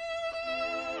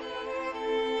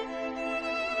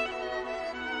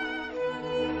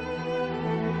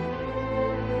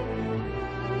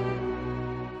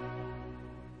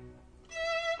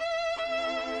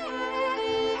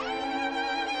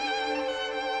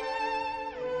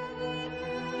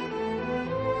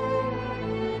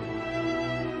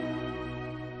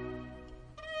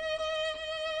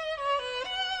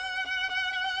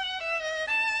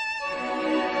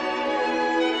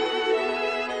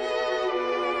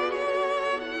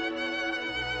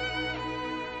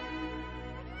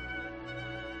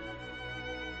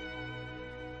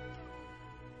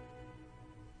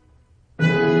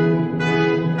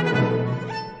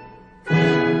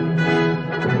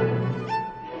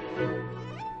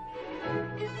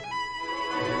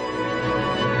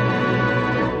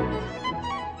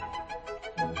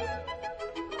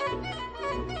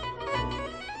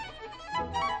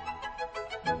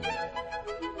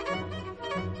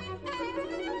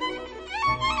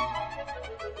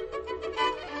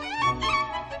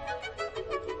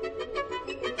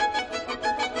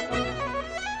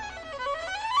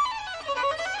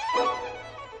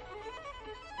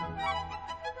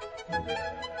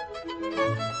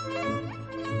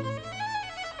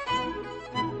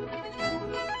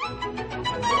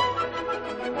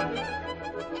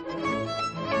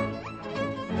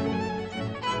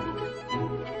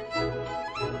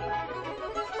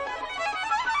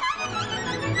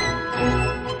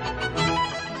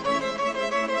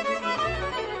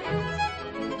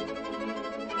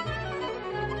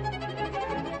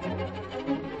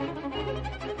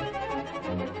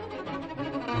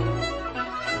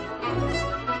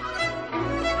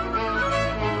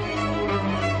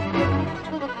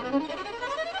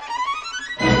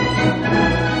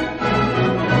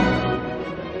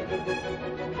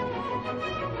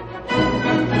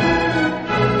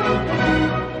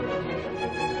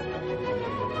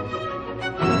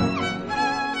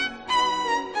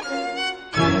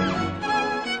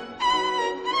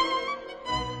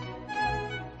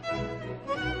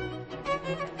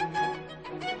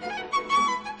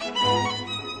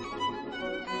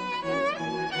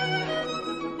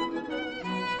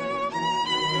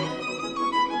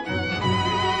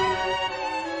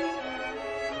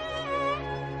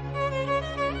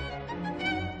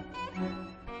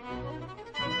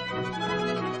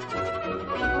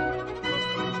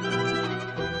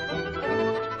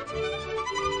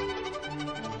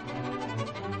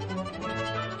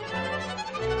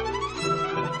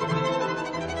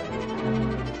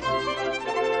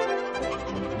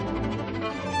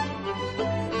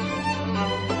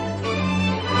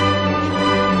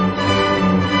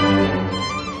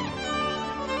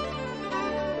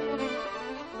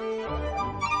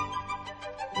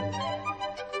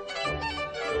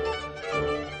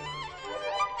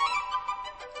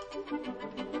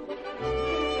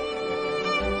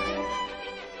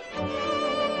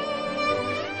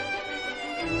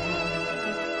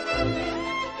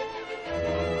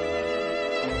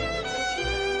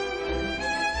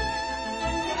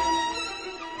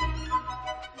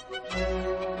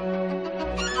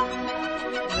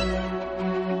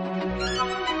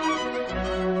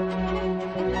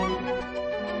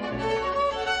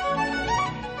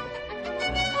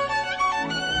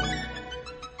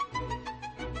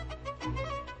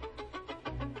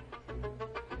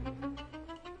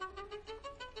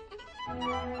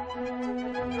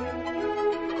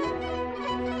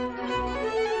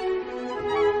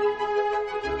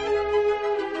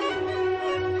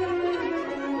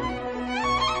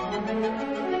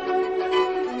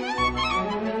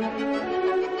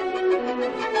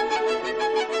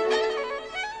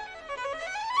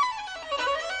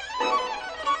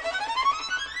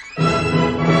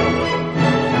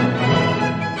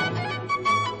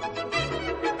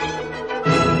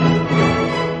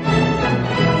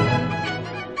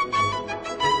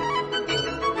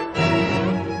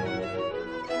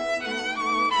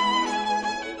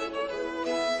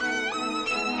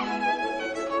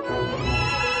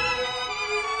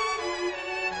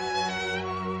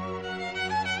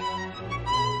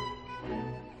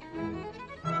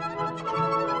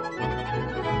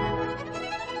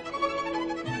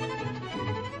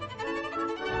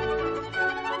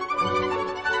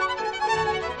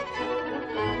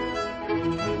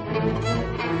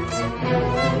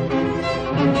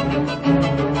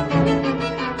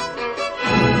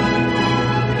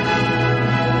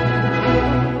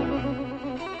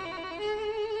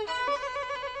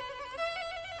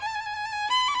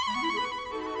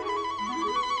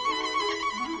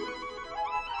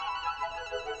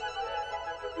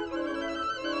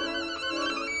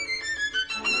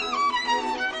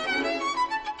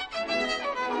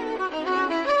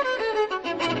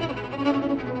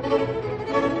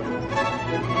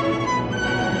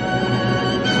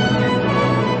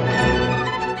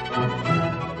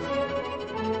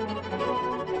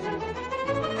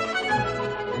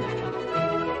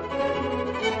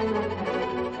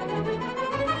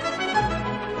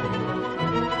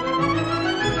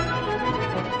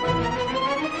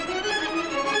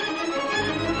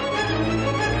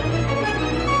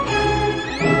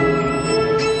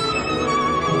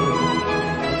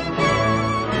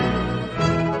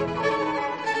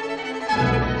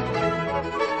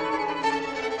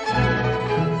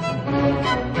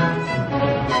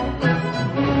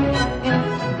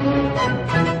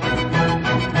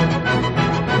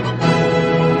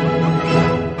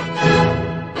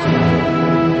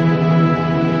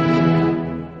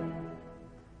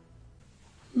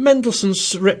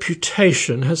 Mendelssohn's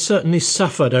reputation has certainly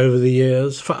suffered over the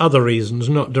years for other reasons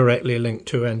not directly linked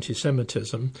to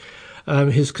anti-Semitism.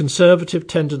 His conservative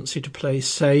tendency to play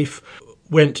safe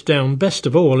went down best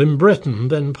of all in Britain,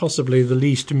 then possibly the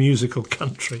least musical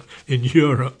country in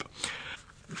Europe.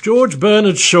 George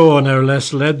Bernard Shaw, no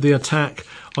less, led the attack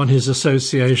on his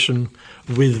association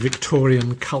with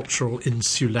Victorian cultural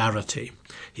insularity.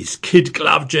 His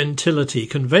kid-glove gentility,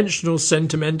 conventional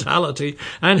sentimentality,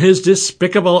 and his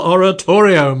despicable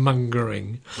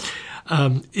oratorio-mongering.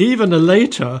 Even a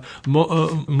later,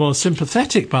 more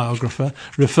sympathetic biographer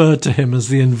referred to him as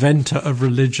the inventor of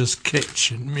religious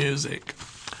kitsch in music.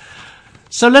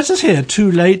 So let us hear two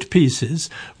late pieces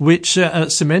which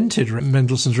cemented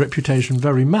Mendelssohn's reputation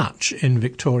very much in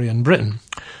Victorian Britain.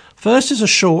 First is a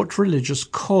short religious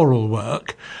choral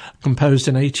work composed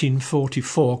in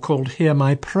 1844 called Hear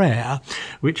My Prayer,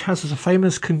 which has as a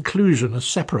famous conclusion a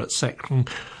separate section,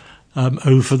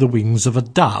 O for the Wings of a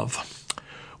Dove,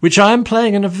 which I am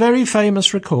playing in a very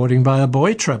famous recording by a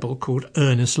boy treble called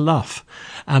Ernest Luff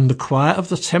and the choir of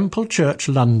the Temple Church,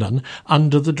 London,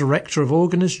 under the director of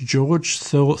organist George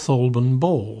Thalben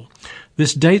Ball.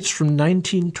 This dates from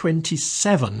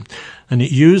 1927, and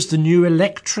it used the new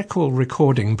electrical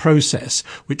recording process,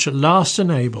 which at last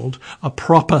enabled a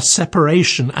proper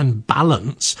separation and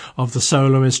balance of the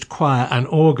soloist, choir and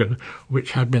organ,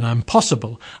 which had been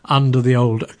impossible under the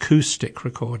old acoustic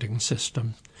recording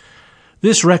system.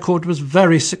 This record was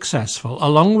very successful.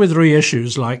 Along with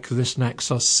reissues like this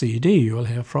Naxos CD you will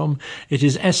hear from, it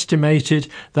is estimated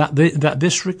that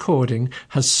this recording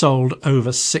has sold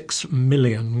over 6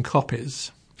 million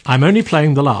copies. I'm only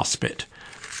playing the last bit,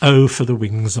 O for the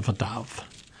Wings of a Dove.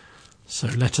 So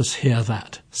let us hear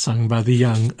that, sung by the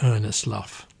young Ernest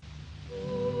Luff.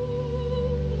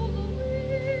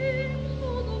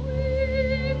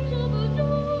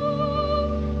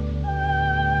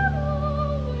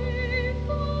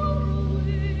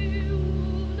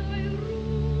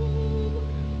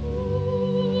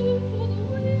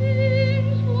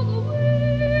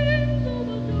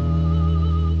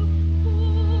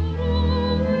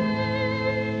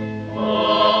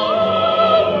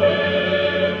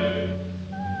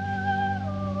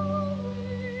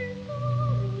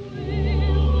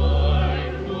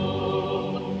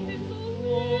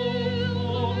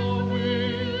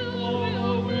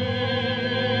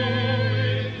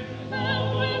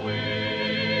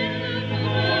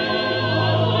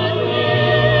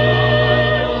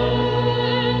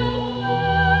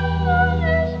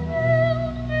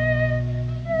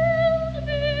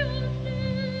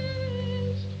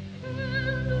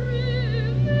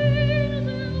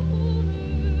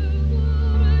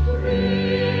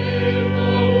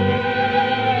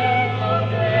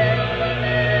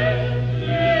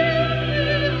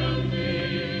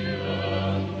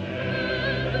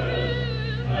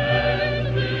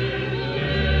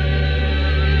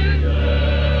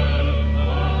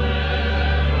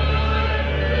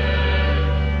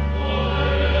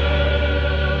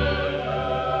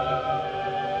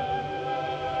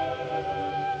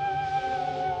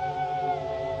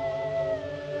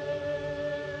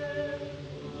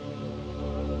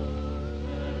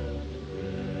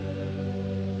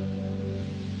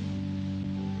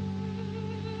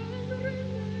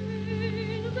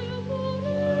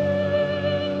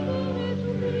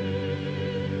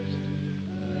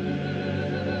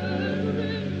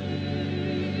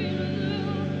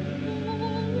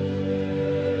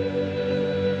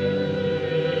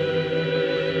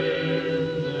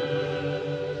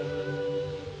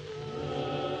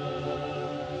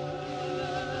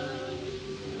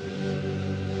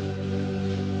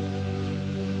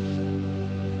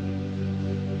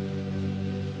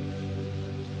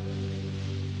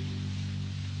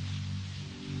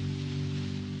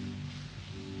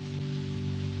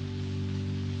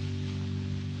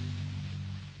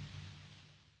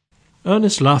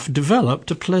 Ernest Luff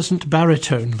developed a pleasant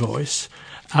baritone voice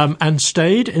and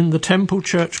stayed in the Temple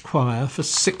Church Choir for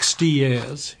 60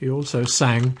 years. He also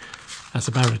sang, as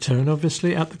a baritone,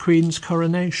 obviously, at the Queen's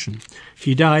coronation.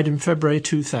 He died in February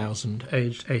 2000,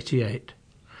 aged 88.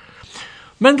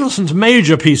 Mendelssohn's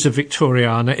major piece of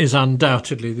Victoriana is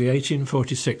undoubtedly the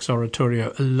 1846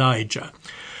 oratorio Elijah,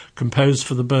 composed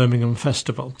for the Birmingham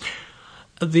Festival.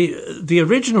 The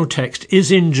original text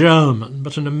is in German,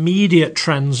 but an immediate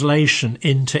translation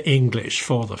into English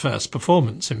for the first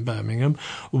performance in Birmingham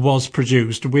was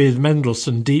produced, with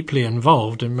Mendelssohn deeply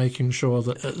involved in making sure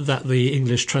that the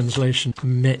English translation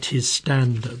met his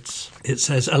standards. It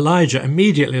says, Elijah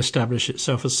immediately established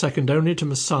itself as second only to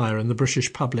Messiah in the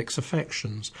British public's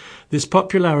affections. This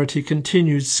popularity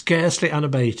continued scarcely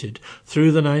unabated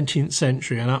through the 19th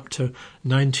century and up to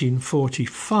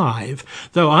 1945,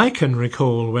 though I can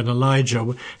recall when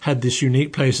Elijah had this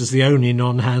unique place as the only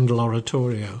non-Handel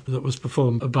oratorio that was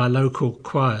performed by local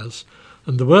choirs.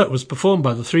 And the work was performed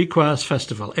by the Three Choirs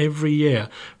Festival every year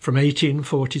from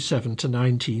 1847 to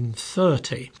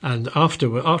 1930. And after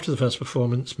the first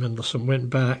performance, Mendelssohn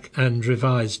went back and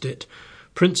revised it.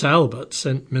 Prince Albert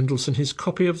sent Mendelssohn his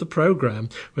copy of the programme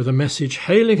with a message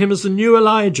hailing him as the new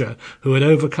Elijah who had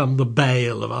overcome the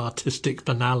bale of artistic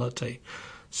banality.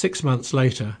 6 months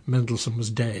later, Mendelssohn was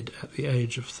dead at the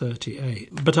age of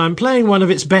 38. But I'm playing one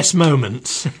of its best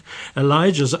moments,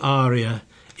 Elijah's aria,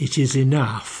 It Is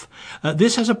Enough.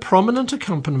 This has a prominent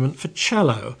accompaniment for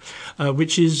cello,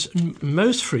 which is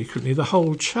most frequently the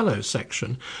whole cello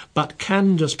section, but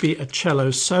can just be a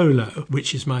cello solo,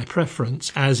 which is my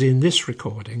preference, as in this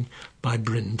recording by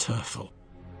Bryn Terfel.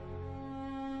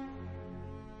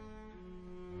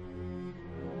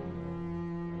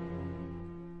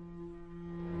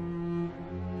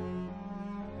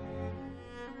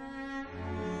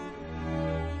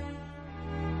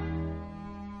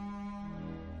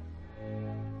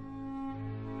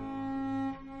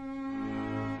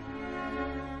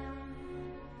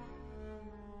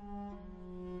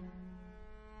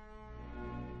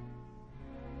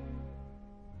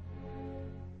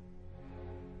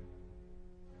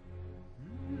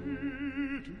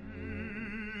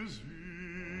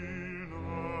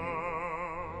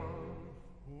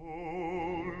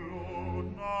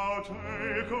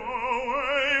 Take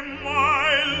away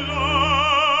my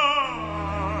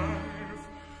life,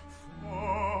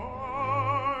 for I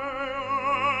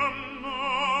am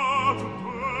not better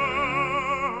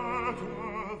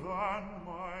than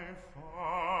my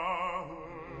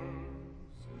fathers.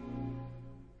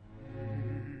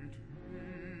 It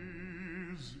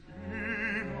is enough.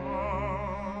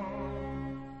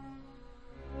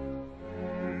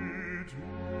 It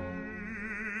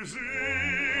is enough.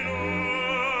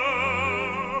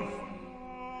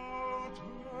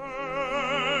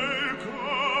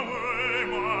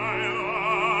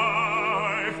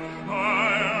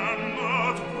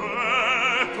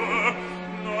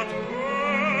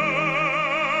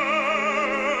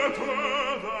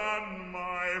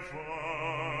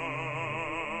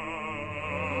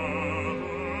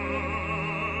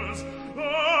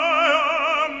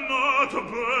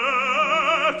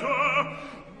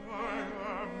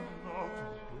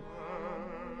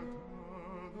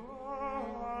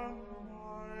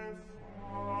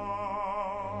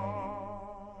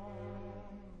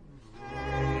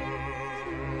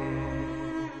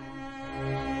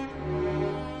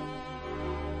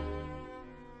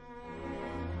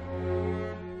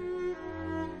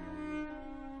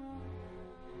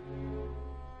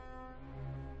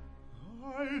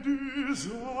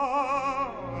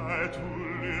 Desire to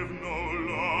live no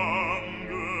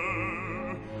longer.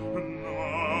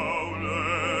 Now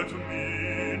let me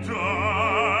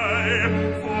die,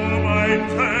 for my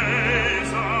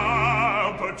days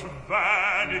are but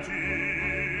vanity.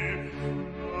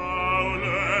 Now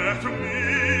let me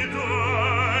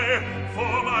die,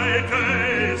 for my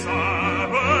days are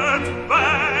but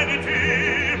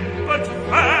vanity, but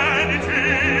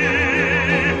vanity.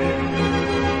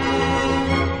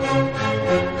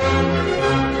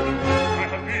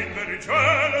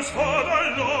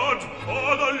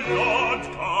 For the Lord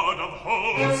God of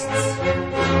hosts,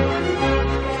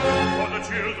 for the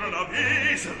children of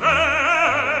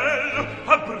Israel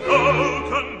have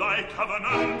broken thy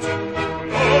covenant,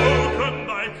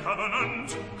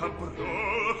 have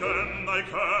broken thy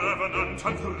covenant,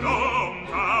 and thrown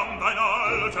down thine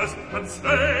altars, and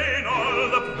slain all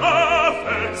the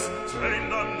prophets, slain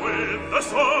them with the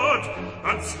sword,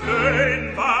 and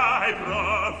slain thy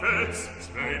prophets,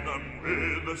 slain them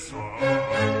with the sword.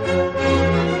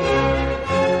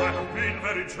 I have been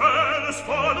very jealous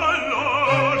for the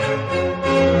Lord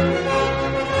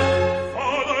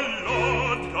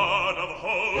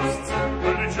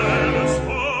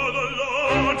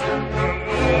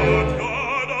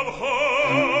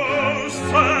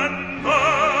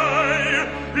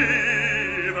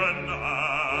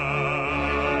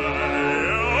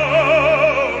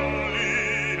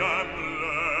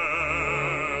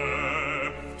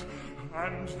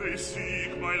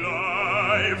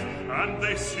strive, and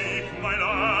they seek my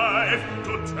life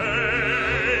to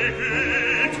take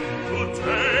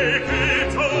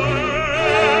it away.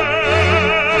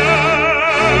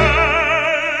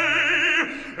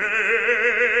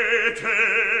 It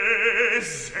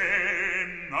is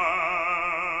enough.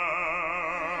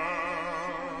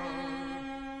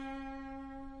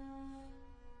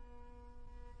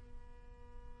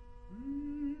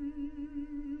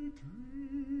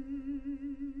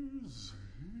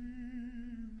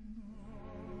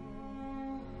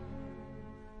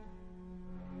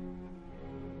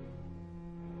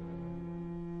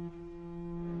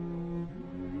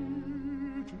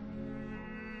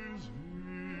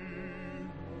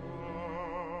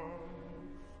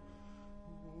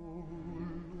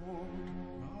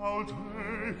 Now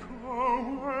take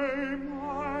away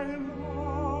my life,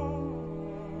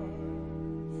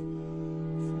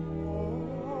 for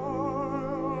I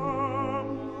am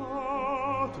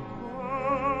not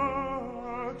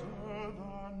better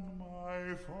than my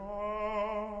father.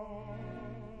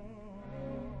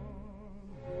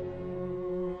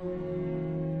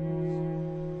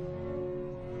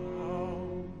 Now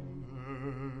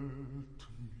let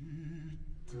me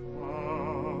die.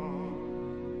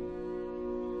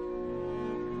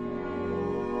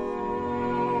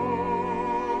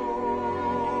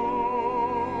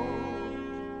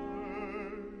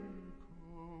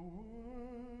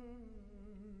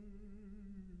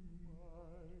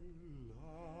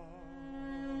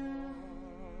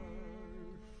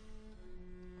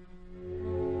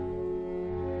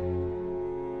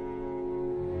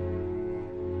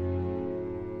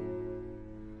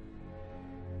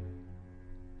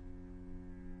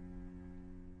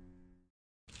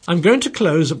 I'm going to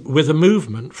close with a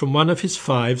movement from one of his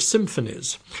 5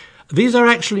 symphonies. These are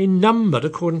actually numbered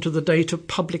according to the date of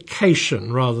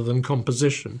publication rather than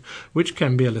composition, which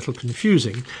can be a little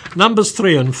confusing. Numbers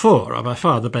 3 and 4 are by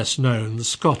far the best known, the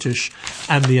Scottish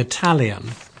and the Italian.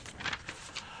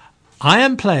 I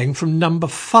am playing from number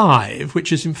 5,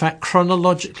 which is in fact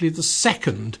chronologically the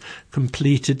second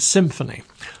completed symphony.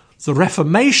 The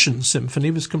Reformation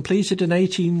Symphony was completed in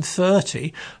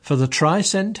 1830 for the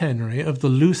tricentenary of the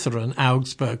Lutheran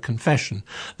Augsburg Confession,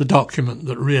 the document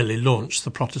that really launched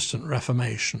the Protestant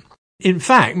Reformation. In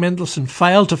fact, Mendelssohn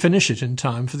failed to finish it in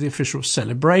time for the official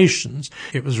celebrations.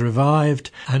 It was revived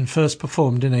and first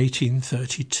performed in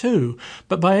 1832,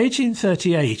 but by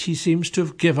 1838 he seems to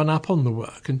have given up on the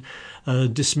work and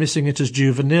dismissing it as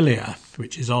juvenilia,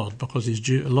 which is odd because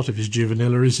a lot of his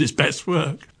juvenilia is his best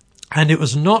work. And it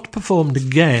was not performed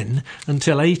again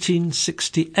until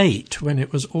 1868, when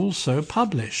it was also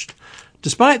published.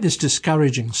 Despite this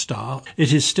discouraging start,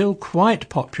 it is still quite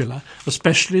popular,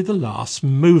 especially the last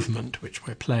movement which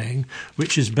we're playing,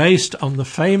 which is based on the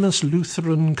famous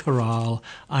Lutheran chorale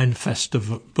Ein Feste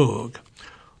Burg.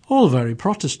 All very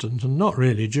Protestant and not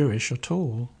really Jewish at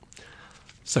all.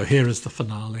 So here is the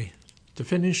finale, the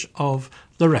finish of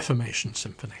the Reformation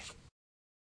Symphony.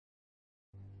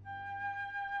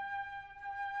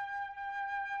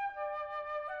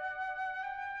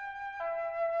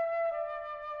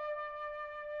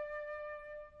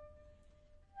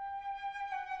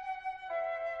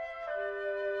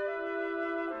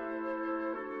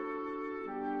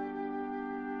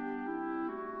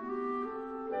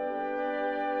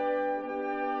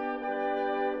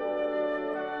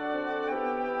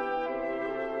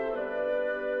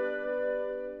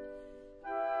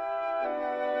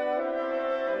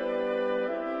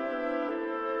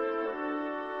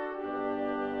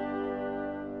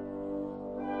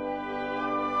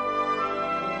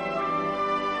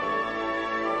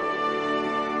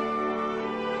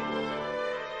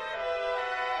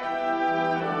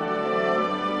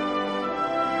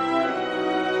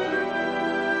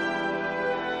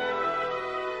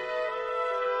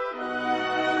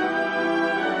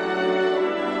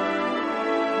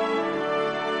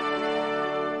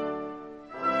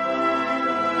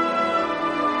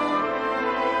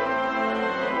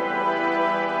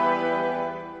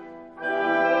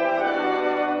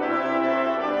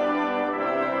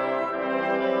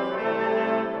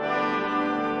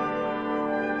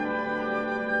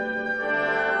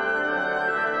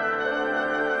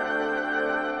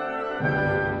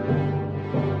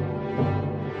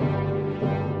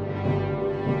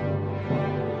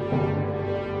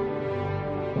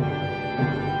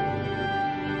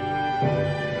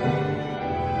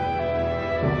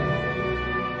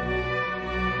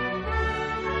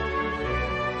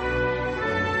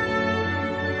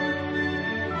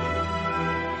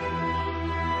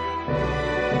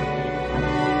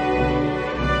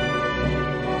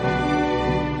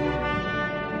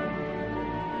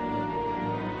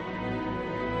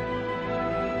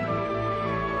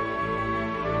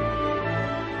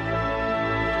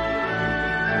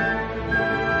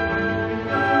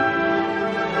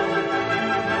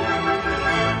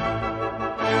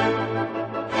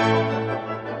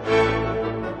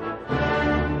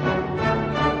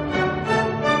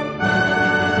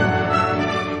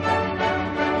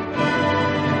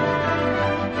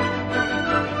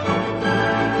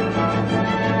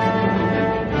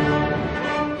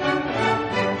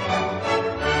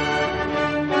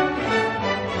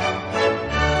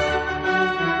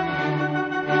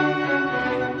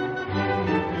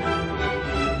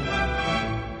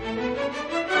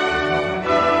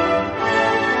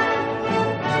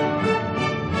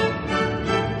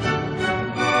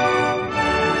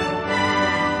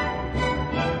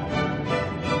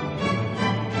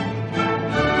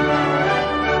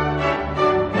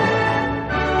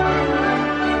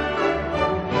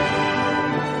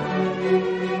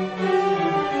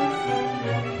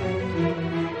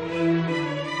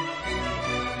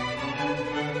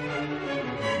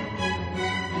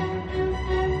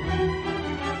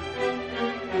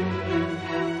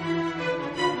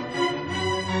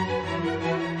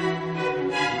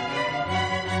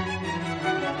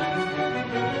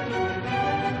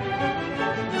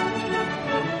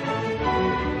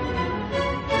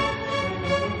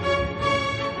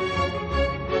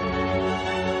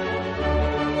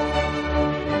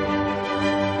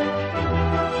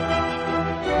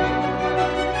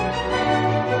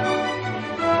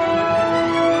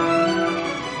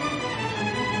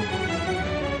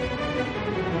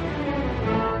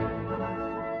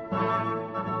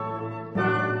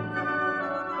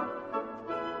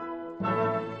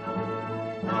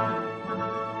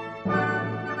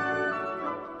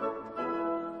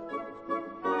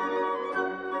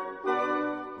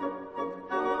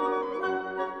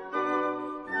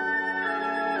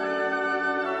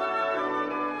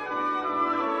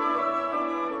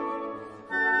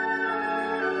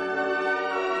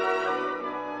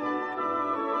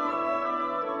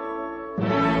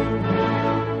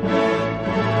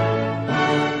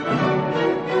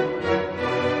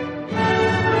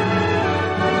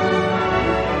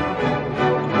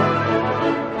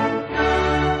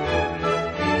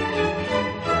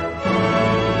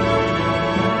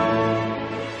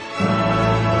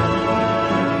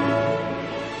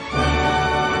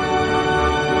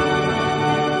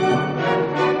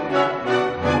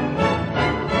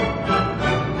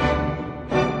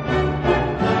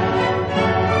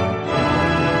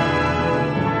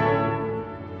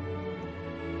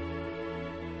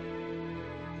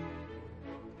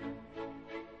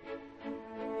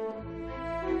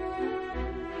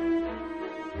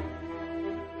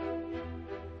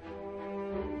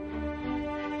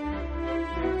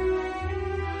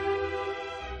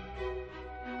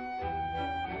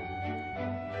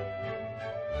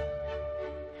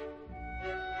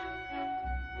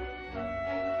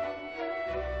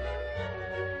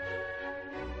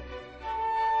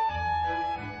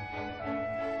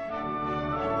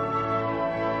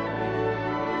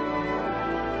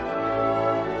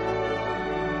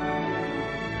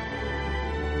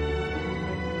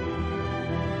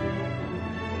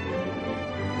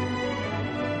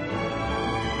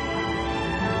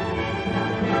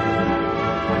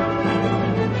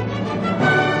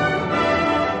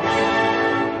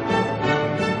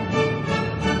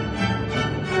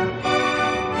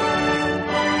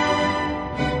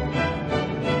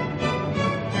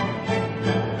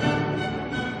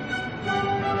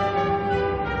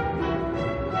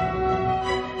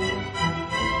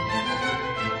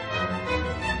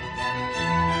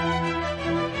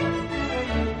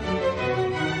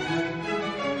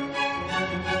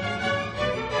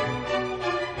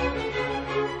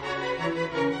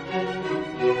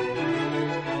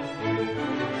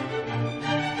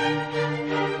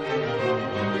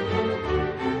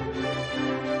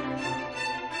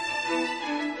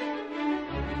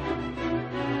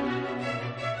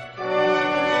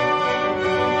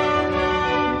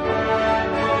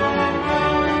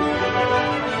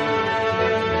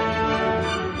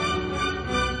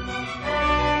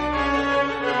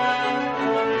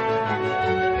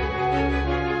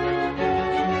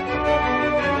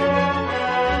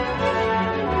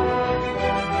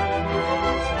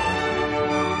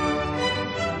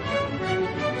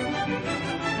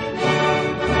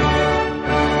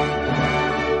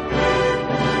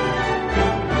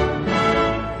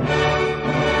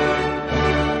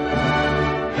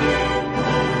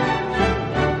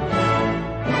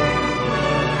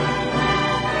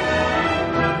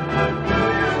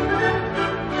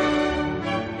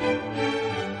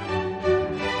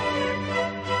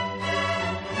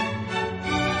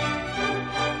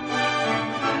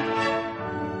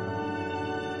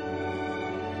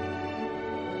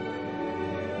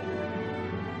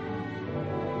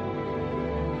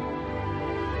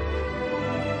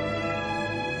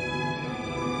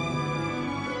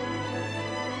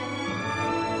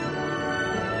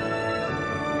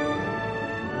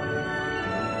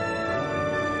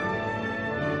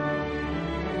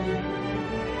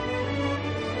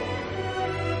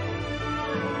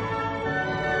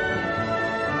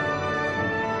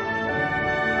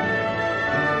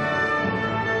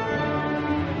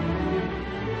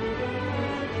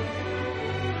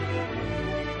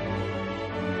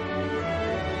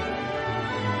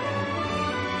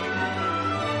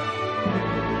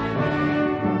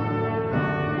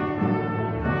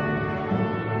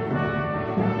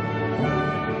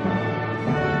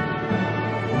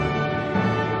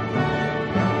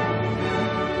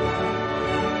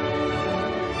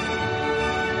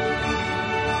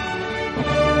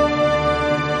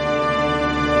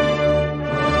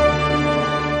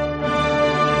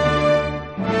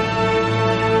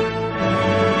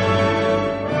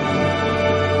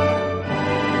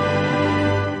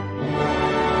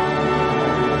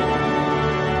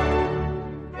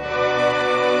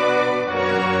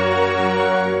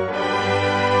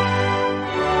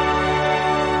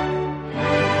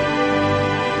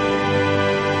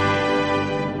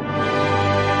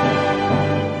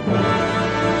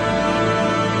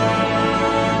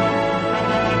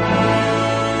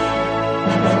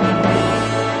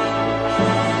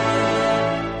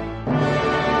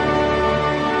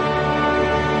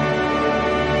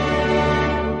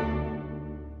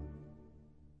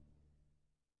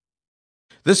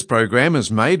 This program is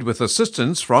made with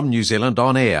assistance from New Zealand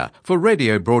On Air for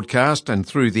radio broadcast and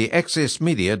through the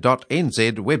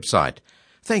accessmedia.nz website.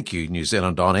 Thank you, New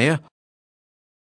Zealand On Air.